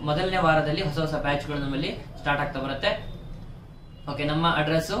ಮೊದಲನೇ ವಾರದಲ್ಲಿ ಹೊಸ ಬ್ಯಾಚ್ಗಳು ನಮ್ಮಲ್ಲಿ ಸ್ಟಾರ್ಟ್ ಆಗ್ತಾ ಬರುತ್ತೆ. ಓಕೆ, ನಮ್ಮ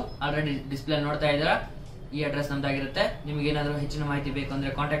ಅಡ್ರೆಸ್ ಆಲ್ರೆಡಿ ಡಿಸ್ಪ್ಲೇ ನೋಡ್ತಾ ಇದ್ದೀರಾ, ಈ ಅಡ್ರೆಸ್ ನಮ್ದಾಗಿರುತ್ತೆ. ನಿಮ್ಗೆ ಏನಾದ್ರು ಹೆಚ್ಚಿನ ಮಾಹಿತಿ ಬೇಕು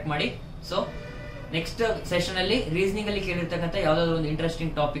ಅಂದ್ರೆ ಕಾಂಟ್ಯಾಕ್ಟ್ ಮಾಡಿ. ಸೊ ನೆಕ್ಸ್ಟ್ ಸೆಷನ್ ಅಲ್ಲಿ ರೀಸನಿಂಗ್ ಅಲ್ಲಿ ಕೇಳಿರ್ತಕ್ಕಂಥ ಯಾವ್ದಾದ್ರು ಒಂದು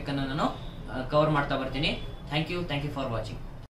ಇಂಟ್ರೆಸ್ಟಿಂಗ್ ಟಾಪಿಕ್ ಅನ್ನು ನಾನು ಕವರ್ ಮಾಡ್ತಾ ಬರ್ತೀನಿ. Thank you for watching.